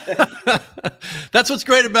what's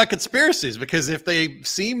great about conspiracies, because if they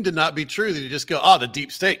seem to not be true, then you just go, the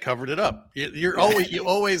deep state covered it up. You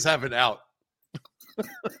always have an out.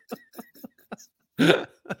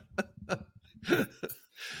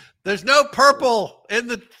 There's no purple in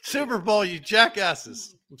the Super Bowl, you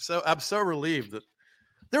jackasses. I'm so relieved that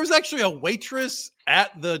there was actually a waitress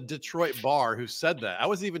at the Detroit bar who said that. I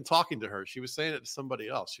wasn't even talking to her. She was saying it to somebody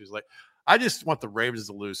else. She was like, I just want the Ravens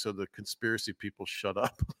to lose so the conspiracy people shut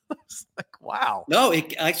up. I was like, wow. No,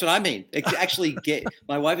 that's what I mean. It actually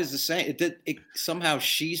my wife is the same. Somehow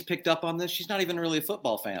she's picked up on this. She's not even really a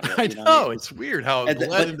football fan. Really, I know. I mean? It's weird how it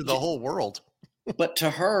bled into the whole world. But to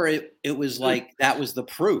her, it was like that was the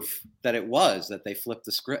proof that they flipped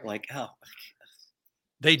the script. Like,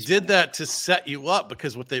 they did that to set you up,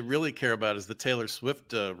 because what they really care about is the Taylor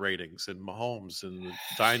Swift ratings and Mahomes and the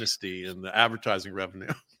dynasty and the advertising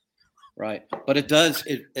revenue. Right. But it does.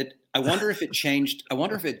 I wonder if it changed. I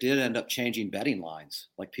wonder if it did end up changing betting lines.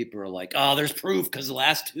 Like, people are like, there's proof because the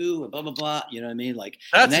last two and blah, blah, blah. You know what I mean? Like,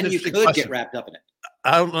 and then you could get wrapped up in it.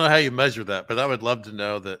 I don't know how you measure that, but I would love to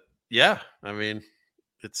know that. Yeah. I mean,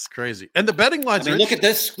 it's crazy. And the betting lines are look at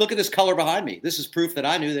this. Look at this color behind me. This is proof that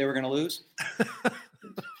I knew they were going to lose.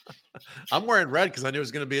 I'm wearing red because I knew it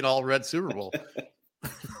was going to be an all red Super Bowl.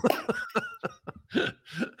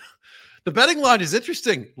 The betting line is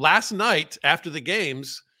interesting. Last night after the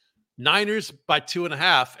games, Niners by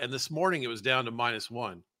 2.5, and this morning it was down to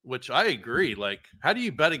 -1, which I agree. Like, how do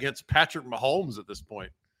you bet against Patrick Mahomes at this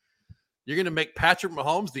point? You're going to make Patrick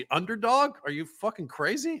Mahomes the underdog? Are you fucking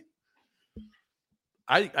crazy?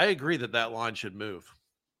 I agree that line should move.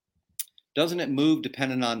 Doesn't it move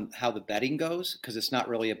depending on how the betting goes? Because it's not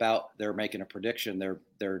really about they're making a prediction.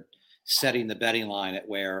 They're setting the betting line at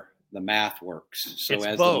where the math works. So it's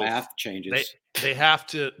as both. the math changes, they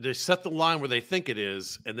set the line where they think it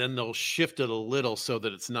is, and then they'll shift it a little so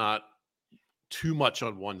that it's not too much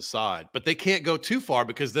on one side, but they can't go too far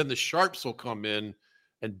because then the sharps will come in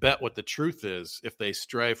and bet what the truth is if they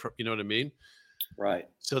stray from, you know what I mean? Right.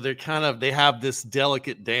 So they have this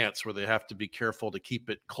delicate dance where they have to be careful to keep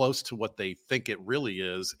it close to what they think it really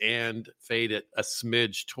is and fade it a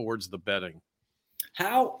smidge towards the betting.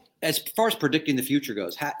 How, as far as predicting the future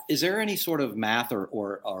goes, is there any sort of math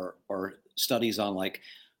or studies on like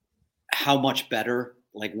how much better,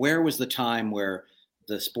 like where was the time where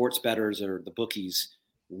the sports bettors or the bookies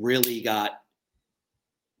really got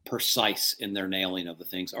precise in their nailing of the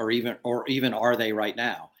things, or even are they right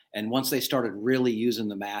now? And once they started really using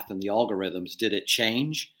the math and the algorithms, did it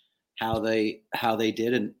change how they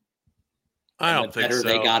did? And I don't think so.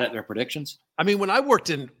 They got at their predictions. I mean, when I worked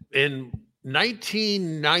in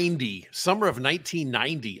 1990, summer of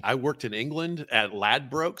 1990, I worked in England at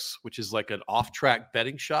Ladbrokes, which is like an off-track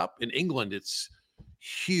betting shop. In England, it's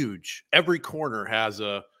huge. Every corner has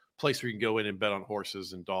a place where you can go in and bet on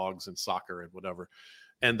horses and dogs and soccer and whatever.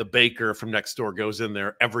 And the baker from next door goes in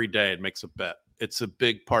there every day and makes a bet. It's a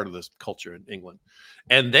big part of this culture in England.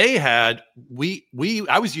 And they had,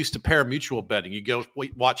 I was used to pari-mutuel betting. You go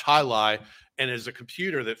watch Highlight, and there's a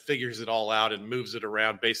computer that figures it all out and moves it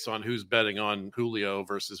around based on who's betting on Julio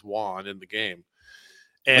versus Juan in the game.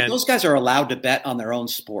 And but those guys are allowed to bet on their own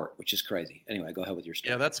sport, which is crazy. Anyway, go ahead with your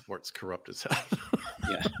story. Yeah, that sport's corrupt as hell.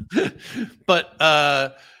 Yeah.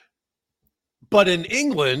 But in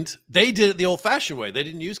England, they did it the old-fashioned way. They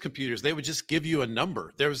didn't use computers. They would just give you a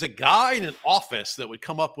number. There was a guy in an office that would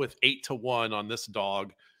come up with 8-1 on this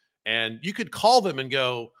dog, and you could call them and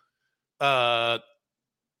go, I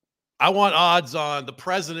want odds on the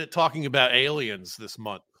president talking about aliens this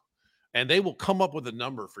month. And they will come up with a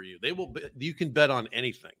number for you. You can bet on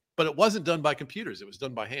anything. But it wasn't done by computers. It was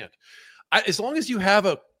done by hand. As long as you have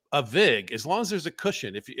a VIG, as long as there's a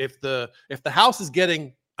cushion, if the house is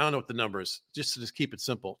getting, I don't know what the number is, just to keep it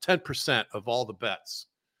simple, 10% of all the bets,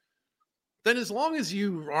 then as long as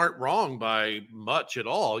you aren't wrong by much at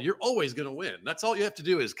all, you're always going to win. That's all you have to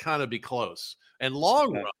do is kind of be close. And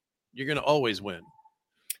long run, you're going to always win.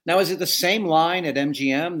 Now, is it the same line at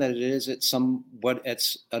MGM that it is at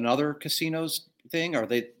it's another casino's thing? Are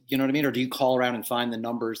they, you know what I mean? Or do you call around and find the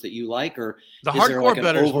numbers that you like, or the is there hardcore like an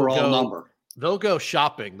bettors overall number? They'll go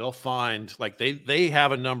shopping. They'll find, like, they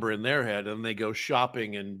have a number in their head and they go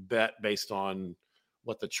shopping and bet based on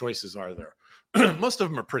what the choices are there. Most of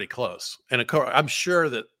them are pretty close. And I'm sure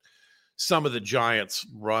that some of the giants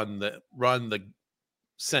run the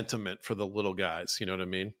sentiment for the little guys. You know what I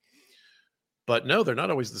mean? But no, they're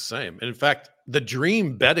not always the same. And in fact, the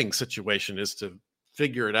dream betting situation is to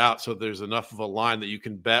figure it out so there's enough of a line that you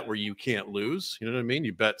can bet where you can't lose. You know what I mean?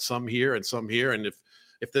 You bet some here and some here. And if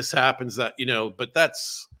this happens, that, you know, but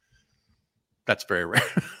that's very rare.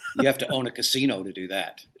 You have to own a casino to do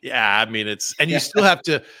that. Yeah, I mean, you still have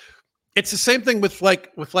to. It's the same thing with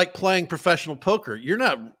playing professional poker. You're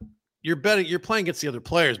playing against the other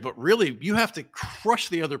players, but really you have to crush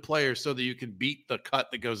the other players so that you can beat the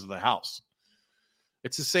cut that goes to the house.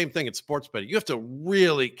 It's the same thing in sports betting. You have to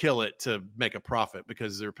really kill it to make a profit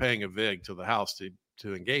because they're paying a VIG to the house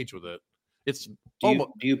to engage with it. It's do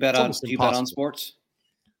you bet on sports?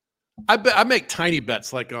 I make tiny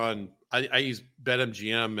bets like I use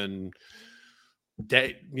BetMGM and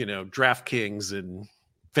DraftKings and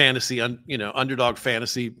fantasy, Underdog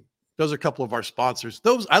Fantasy. Those are a couple of our sponsors.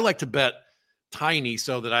 Those I like to bet tiny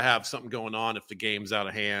so that I have something going on if the game's out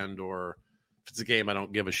of hand or if it's a game I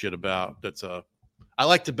don't give a shit about. I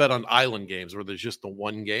like to bet on island games where there's just the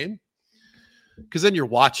one game, because then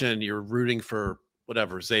you're rooting for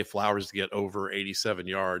whatever, Zay Flowers to get over 87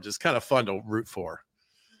 yards. It's kind of fun to root for.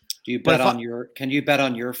 Do you can you bet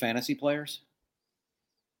on your fantasy players?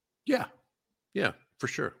 Yeah, for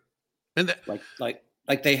sure. And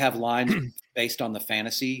like they have lines based on the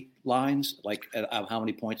fantasy lines, like how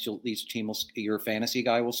many points your fantasy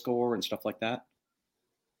guy will score and stuff like that.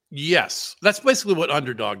 Yes, that's basically what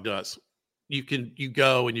Underdog does. You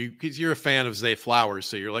go and because you're a fan of Zay Flowers,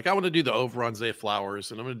 so you're like, I want to do the over on Zay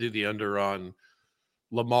Flowers, and I'm going to do the under on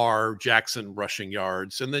Lamar Jackson rushing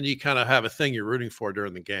yards, and then you kind of have a thing you're rooting for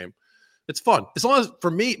during the game. It's fun. As long as,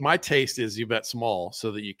 for me, my taste is you bet small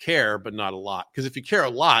so that you care, but not a lot. Because if you care a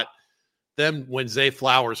lot, then when Zay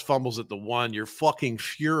Flowers fumbles at the one, you're fucking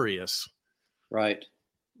furious. Right.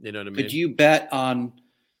 You know what I mean? Could you bet on,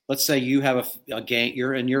 let's say you have a game,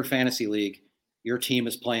 you're in your fantasy league, your team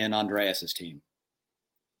is playing Andreas's team.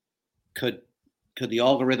 Could the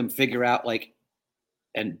algorithm figure out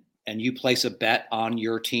and you place a bet on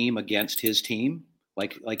your team against his team?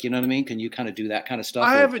 Like, you know what I mean? Can you kind of do that kind of stuff?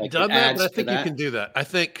 I haven't done that, but I think you can do that. I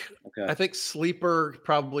think Sleeper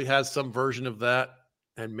probably has some version of that.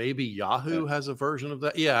 And maybe Yahoo has a version of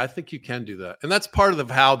that. Yeah, I think you can do that. And that's part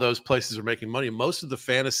of how those places are making money. Most of the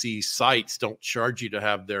fantasy sites don't charge you to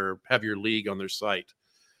have your league on their site.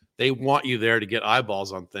 They want you there to get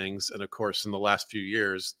eyeballs on things. And of course, in the last few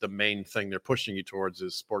years, the main thing they're pushing you towards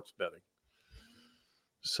is sports betting.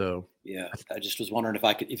 So yeah, I just was wondering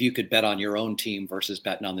if you could bet on your own team versus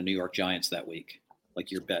betting on the New York Giants that week. Like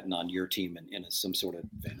you're betting on your team in some sort of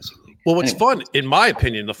fantasy league. Well, what's fun, in my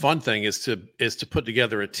opinion, the fun thing is to put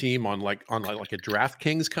together a team on like a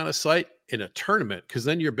DraftKings kind of site in a tournament, because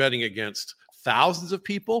then you're betting against thousands of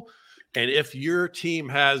people. And if your team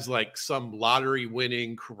has like some lottery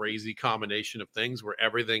winning crazy combination of things where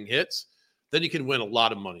everything hits, then you can win a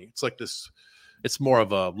lot of money. It's like this. It's more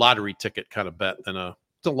of a lottery ticket kind of bet than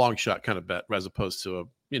it's a long shot kind of bet, as opposed to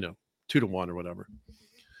 2-1 or whatever.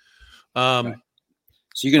 Right.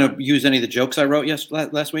 So you're going to use any of the jokes I wrote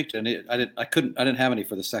last week? And I didn't have any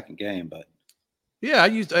for the second game, but yeah,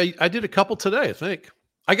 I did a couple today. I think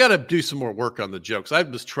I got to do some more work on the jokes. I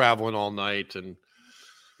was traveling all night, and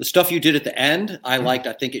the stuff you did at the end, I liked.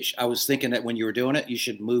 I think I was thinking that when you were doing it, you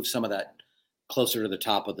should move some of that closer to the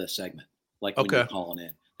top of the segment, like when you're calling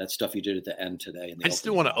in. That stuff you did at the end today. I just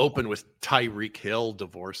didn't want to open with Tyreek Hill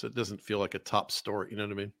divorce. It doesn't feel like a top story. You know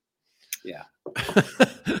what I mean? Yeah.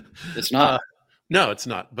 It's not. No, it's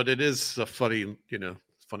not. But it is a funny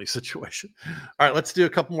situation. All right, let's do a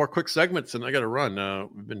couple more quick segments, and I got to run.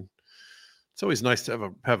 It's always nice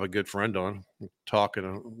to have a good friend on, talk,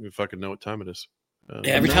 and we fucking know what time it is.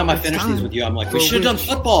 Every time I finish these with you, I'm like, we should have done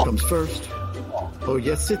football. Comes first. Oh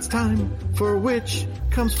yes, it's time for which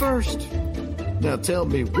comes first. Now tell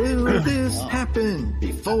me, will this happen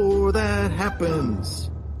before that happens?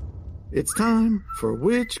 It's time for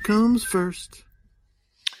which comes first.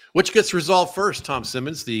 Which gets resolved first, Tom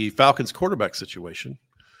Simmons, the Falcons quarterback situation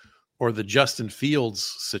or the Justin Fields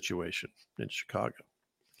situation in Chicago?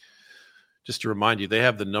 Just to remind you, they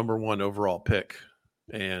have the number 1 overall pick,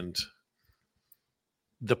 and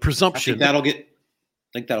the presumption I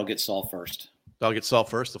think that'll get solved first. They'll get solved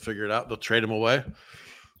first. They'll figure it out. They'll trade him away.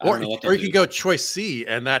 Or you could go choice C,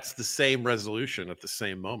 and that's the same resolution at the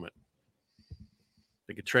same moment.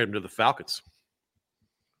 They could trade him to the Falcons,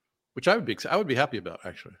 which I would be happy about,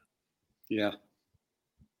 actually. Yeah. I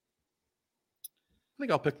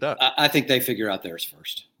think I'll pick that. I think they figure out theirs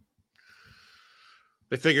first.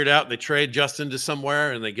 They figure it out. They trade Justin to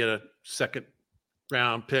somewhere, and they get a second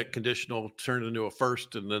round pick, conditional, turn it into a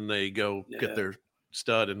first, and then they go get their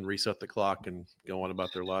stud and reset the clock and go on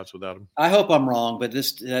about their lives without him. I hope I'm wrong, but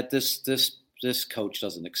this coach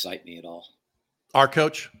doesn't excite me at all. Our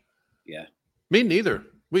coach? Yeah. Me neither.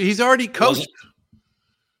 He's already coached.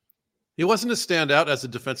 He wasn't a standout as a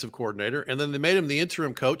defensive coordinator, and then they made him the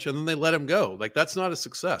interim coach, and then they let him go. Like, that's not a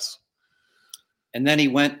success. And then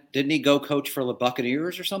didn't he go coach for the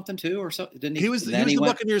Buccaneers or something too? Or something? Didn't he? He was the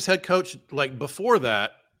Buccaneers head coach like before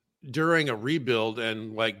that, during a rebuild,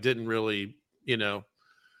 and like didn't really,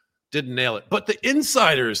 didn't nail it. But the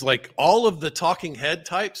insiders, like all of the talking head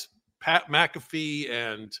types, Pat McAfee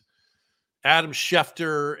and Adam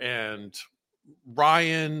Schefter and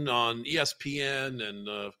Ryan on ESPN and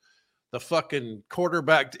the fucking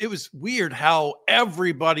quarterback. It was weird how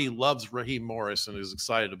everybody loves Raheem Morris and is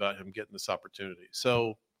excited about him getting this opportunity.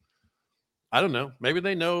 So I don't know. Maybe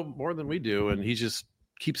they know more than we do, and he just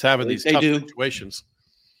keeps having these tough situations.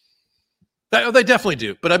 They definitely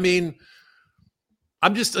do. But I mean,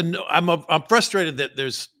 I'm frustrated that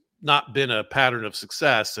there's not been a pattern of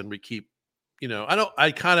success, and we keep,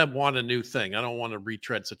 I kind of want a new thing. I don't want a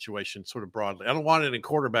retread situation sort of broadly. I don't want it in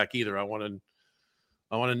quarterback either. I want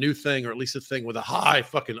a new thing, or at least a thing with a high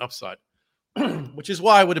fucking upside, which is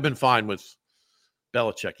why I would have been fine with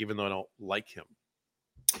Belichick, even though I don't like him.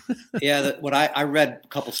 Yeah, I read a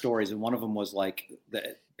couple stories, and one of them was like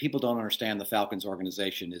that people don't understand the Falcons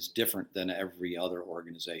organization is different than every other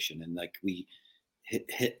organization, and like we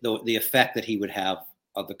hit the effect that he would have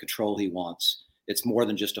of the control he wants. It's more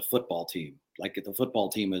than just a football team. Like the football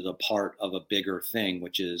team is a part of a bigger thing,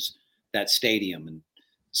 which is that stadium and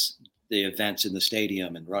the events in the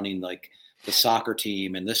stadium and running like the soccer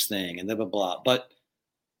team and this thing and blah, blah, blah. But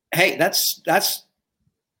hey, that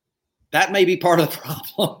may be part of the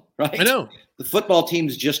problem, right? I know. The football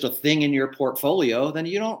team's just a thing in your portfolio, then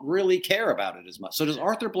you don't really care about it as much. So does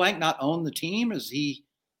Arthur Blank not own the team? I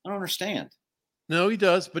don't understand. No, he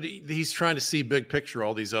does, but he's trying to see big picture,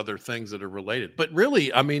 all these other things that are related. But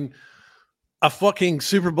really, I mean, a fucking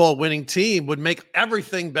Super Bowl winning team would make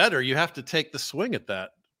everything better. You have to take the swing at that.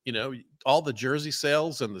 All the jersey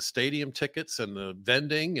sales and the stadium tickets and the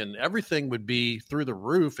vending and everything would be through the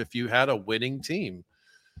roof if you had a winning team.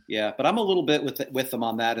 Yeah, but I'm a little bit with them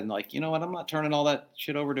on that, and like, you know what? I'm not turning all that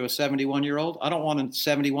shit over to a 71-year-old. I don't want a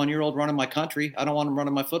 71-year-old running my country. I don't want him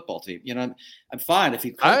running my football team. You know, I'm fine if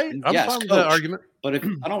you coach. I'm fine with that argument. But if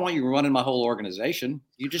I don't want you running my whole organization,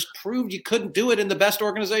 you just proved you couldn't do it in the best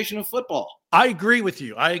organization of football. I agree with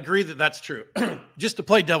you. I agree that that's true. Just to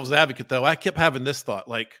play devil's advocate, though, I kept having this thought,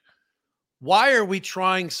 like, why are we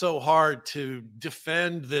trying so hard to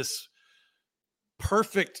defend this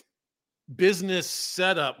perfect business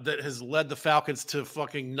setup that has led the Falcons to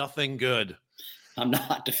fucking nothing good? I'm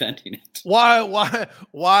not defending it.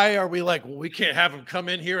 Why are we like, well, we can't have him come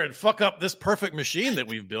in here and fuck up this perfect machine that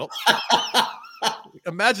we've built?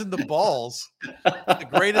 Imagine the balls. The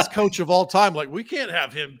greatest coach of all time. Like, we can't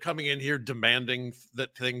have him coming in here demanding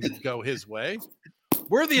that things go his way.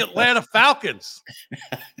 We're the Atlanta Falcons.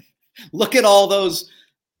 Look at all those.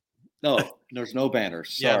 No, there's no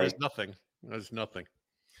banners. Sorry. Yeah, there's nothing. There's nothing.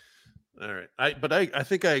 All right. I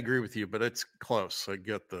think I agree with you, but it's close. I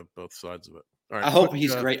get both sides of it. All right. I hope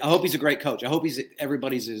he's great. I hope he's a great coach. I hope he's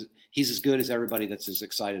as good as everybody that's as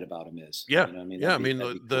excited about him is. Yeah. You know what I mean? Yeah. I mean,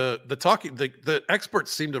 the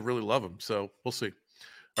experts seem to really love him. So we'll see.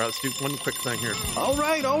 All right. Let's do one quick thing here. All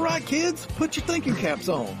right, kids. Put your thinking caps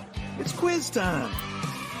on. It's quiz time.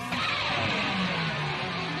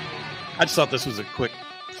 I just thought this was a quick,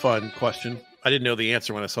 fun question. I didn't know the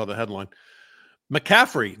answer when I saw the headline.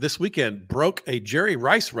 McCaffrey this weekend broke a Jerry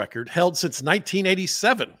Rice record held since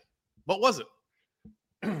 1987. What was it?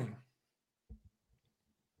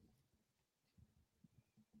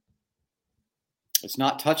 It's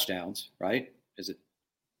not touchdowns, right? Is it?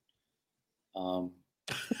 I'm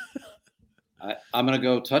going to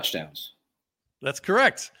go touchdowns. That's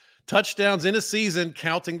correct. Touchdowns in a season,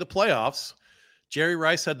 counting the playoffs. Jerry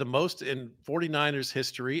Rice had the most in 49ers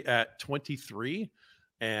history at 23,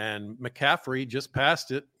 and McCaffrey just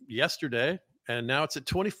passed it yesterday, and now it's at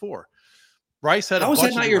 24. Rice had. How was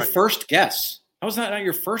that not your first guess? How was that not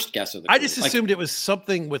your first guess of the? I just assumed it was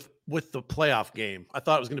something with the playoff game. I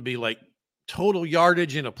thought it was going to be like total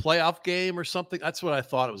yardage in a playoff game or something. That's what I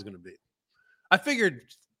thought it was going to be. I figured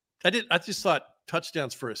I just thought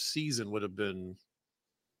touchdowns for a season would have been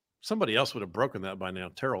somebody else would have broken that by now.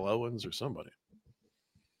 Terrell Owens or somebody.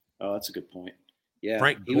 Oh, that's a good point. Yeah,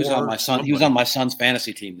 Frank he was Gore, on my son. somebody. He was on my son's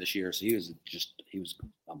fantasy team this year, so he was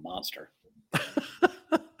a monster.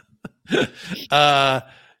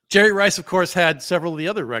 Jerry Rice, of course, had several of the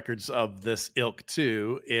other records of this ilk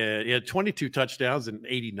too. He had 22 touchdowns in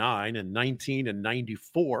 89 and 19 and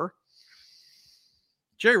 94.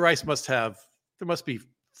 Jerry Rice there must be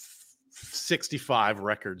 65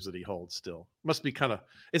 records that he holds still. Must be kind of,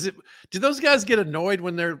 do those guys get annoyed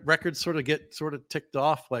when their records sort of ticked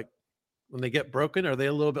off? Like when they get broken, are they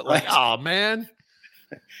a little bit like, oh man?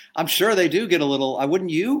 I'm sure they do get a little, wouldn't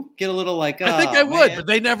you get a little like, I think I would, but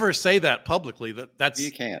they never say that publicly. That's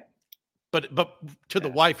you can't. But to the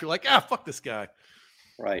wife, you're like, fuck this guy.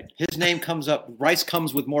 Right. His name comes up. Rice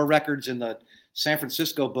comes with more records in the San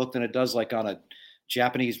Francisco book than it does like on a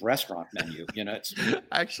Japanese restaurant menu. You know, it's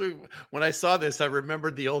actually, when I saw this, I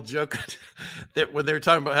remembered the old joke that when they were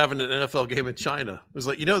talking about having an NFL game in China, it was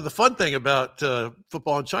like, the fun thing about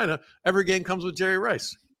football in China, every game comes with Jerry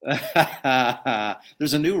Rice.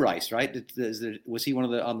 There's a new Rice, right? Was he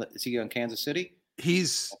one of is he on Kansas City?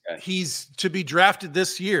 He's to be drafted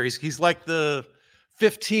this year. He's like the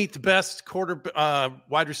 15th best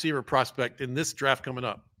wide receiver prospect in this draft coming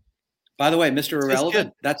up. By the way, Mr.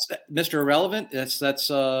 Irrelevant. That's Mr. Irrelevant. That's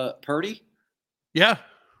Purdy. Yeah.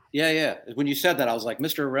 Yeah. When you said that, I was like,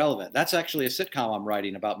 Mr. Irrelevant. That's actually a sitcom I'm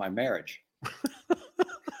writing about my marriage.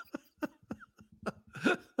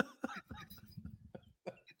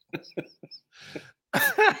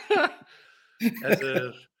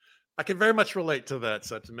 I can very much relate to that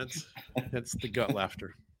sentiment. It's the gut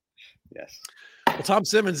laughter. Yes. Well, Tom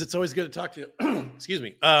Simmons, it's always good to talk to you. Excuse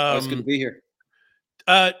me. It's good to be here.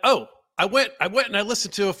 I went and I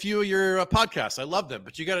listened to a few of your podcasts. I love them,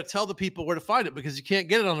 but you got to tell the people where to find it because you can't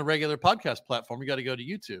get it on a regular podcast platform. You got to go to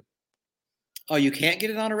YouTube. Oh, you can't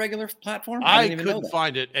get it on a regular platform? I couldn't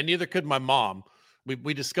find it, and neither could my mom.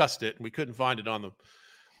 We discussed it, and we couldn't find it on them.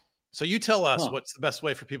 So you tell us what's the best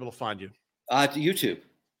way for people to find you. YouTube.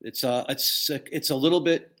 It's a little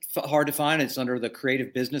bit hard to find. It's under the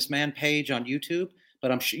Creative Businessman page on YouTube.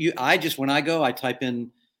 But I'm sure when I go, I type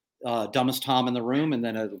in Dumbest Tom in the Room, and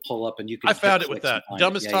then it'll pull up, and you can. I found it with that.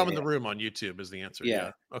 Dumbest Tom in the Room on YouTube is the answer.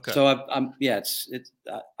 Yeah. Okay. So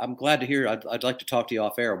I'm glad to hear. I'd like to talk to you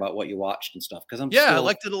off air about what you watched and stuff because I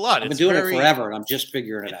liked it a lot. I've been doing it forever, and I'm just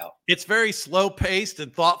figuring it out. It's very slow paced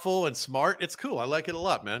and thoughtful and smart. It's cool. I like it a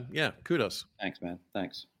lot, man. Yeah. Kudos. Thanks, man.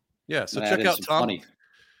 Thanks. Yeah. So check out Tom.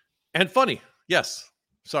 Funny. Yes.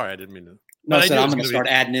 Sorry, I didn't mean to. No, But I said I'm it was going to gonna start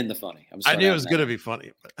adding in the funny. I knew it was going to be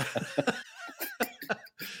funny. But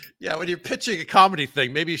yeah, when you're pitching a comedy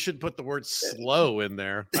thing, maybe you should put the word slow in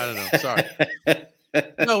there. I don't know. Sorry.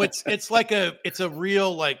 No, it's like it's a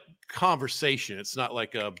real like conversation. It's not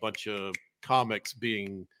like a bunch of comics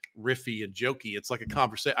being riffy and jokey. It's like a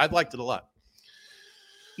conversation. I liked it a lot.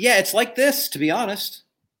 Yeah, it's like this, to be honest.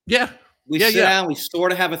 Yeah. We sit down, we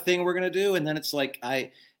sort of have a thing we're going to do, and then it's like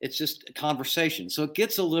it's just a conversation. So it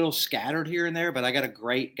gets a little scattered here and there, but I got a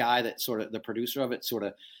great guy that sort of the producer of it sort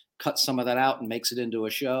of cuts some of that out and makes it into a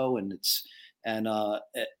show. And I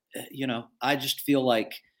just feel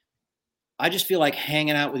like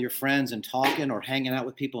hanging out with your friends and talking, or hanging out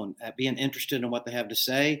with people and being interested in what they have to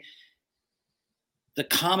say. The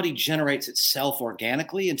comedy generates itself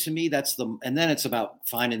organically. And to me, and then it's about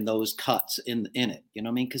finding those cuts in it, you know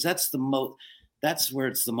what I mean? Cause that's where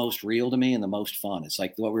it's the most real to me and the most fun. It's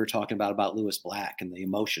like what we were talking about Lewis Black and the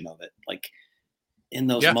emotion of it. Like in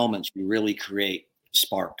those moments, you really create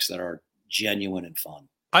sparks that are genuine and fun.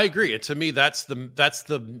 I agree. And to me, that's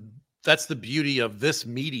the beauty of this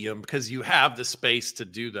medium, because you have the space to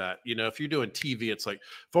do that. You know, if you're doing TV, it's like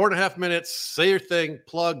 4.5 minutes, say your thing,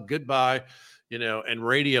 plug, goodbye. You know, and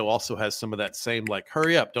radio also has some of that same like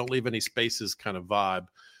hurry up, don't leave any spaces kind of vibe.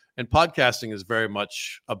 And podcasting is very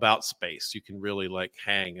much about space. You can really like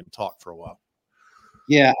hang and talk for a while.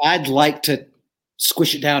 Yeah, I'd like to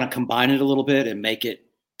squish it down and combine it a little bit and make it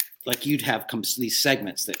like you'd have these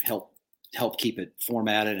segments that help keep it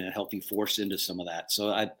formatted and help you force into some of that.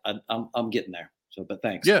 So I'm getting there. So, but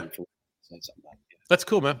thanks. Yeah, for saying something about it. That's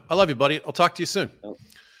cool, man. I love you, buddy. I'll talk to you soon.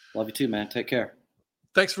 Love you too, man. Take care.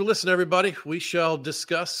 Thanks for listening, everybody. We shall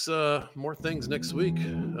discuss more things next week.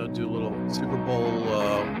 Do a little Super Bowl.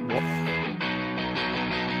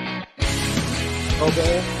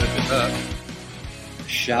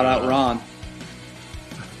 Shout out Ron.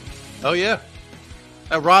 Oh, yeah.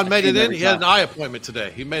 Ron made it in. He had an eye appointment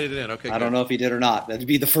today. He made it in. Okay. I don't know if he did or not. That'd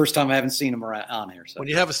be the first time I haven't seen him on here. So. When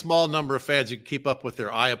you have a small number of fans, you can keep up with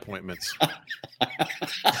their eye appointments.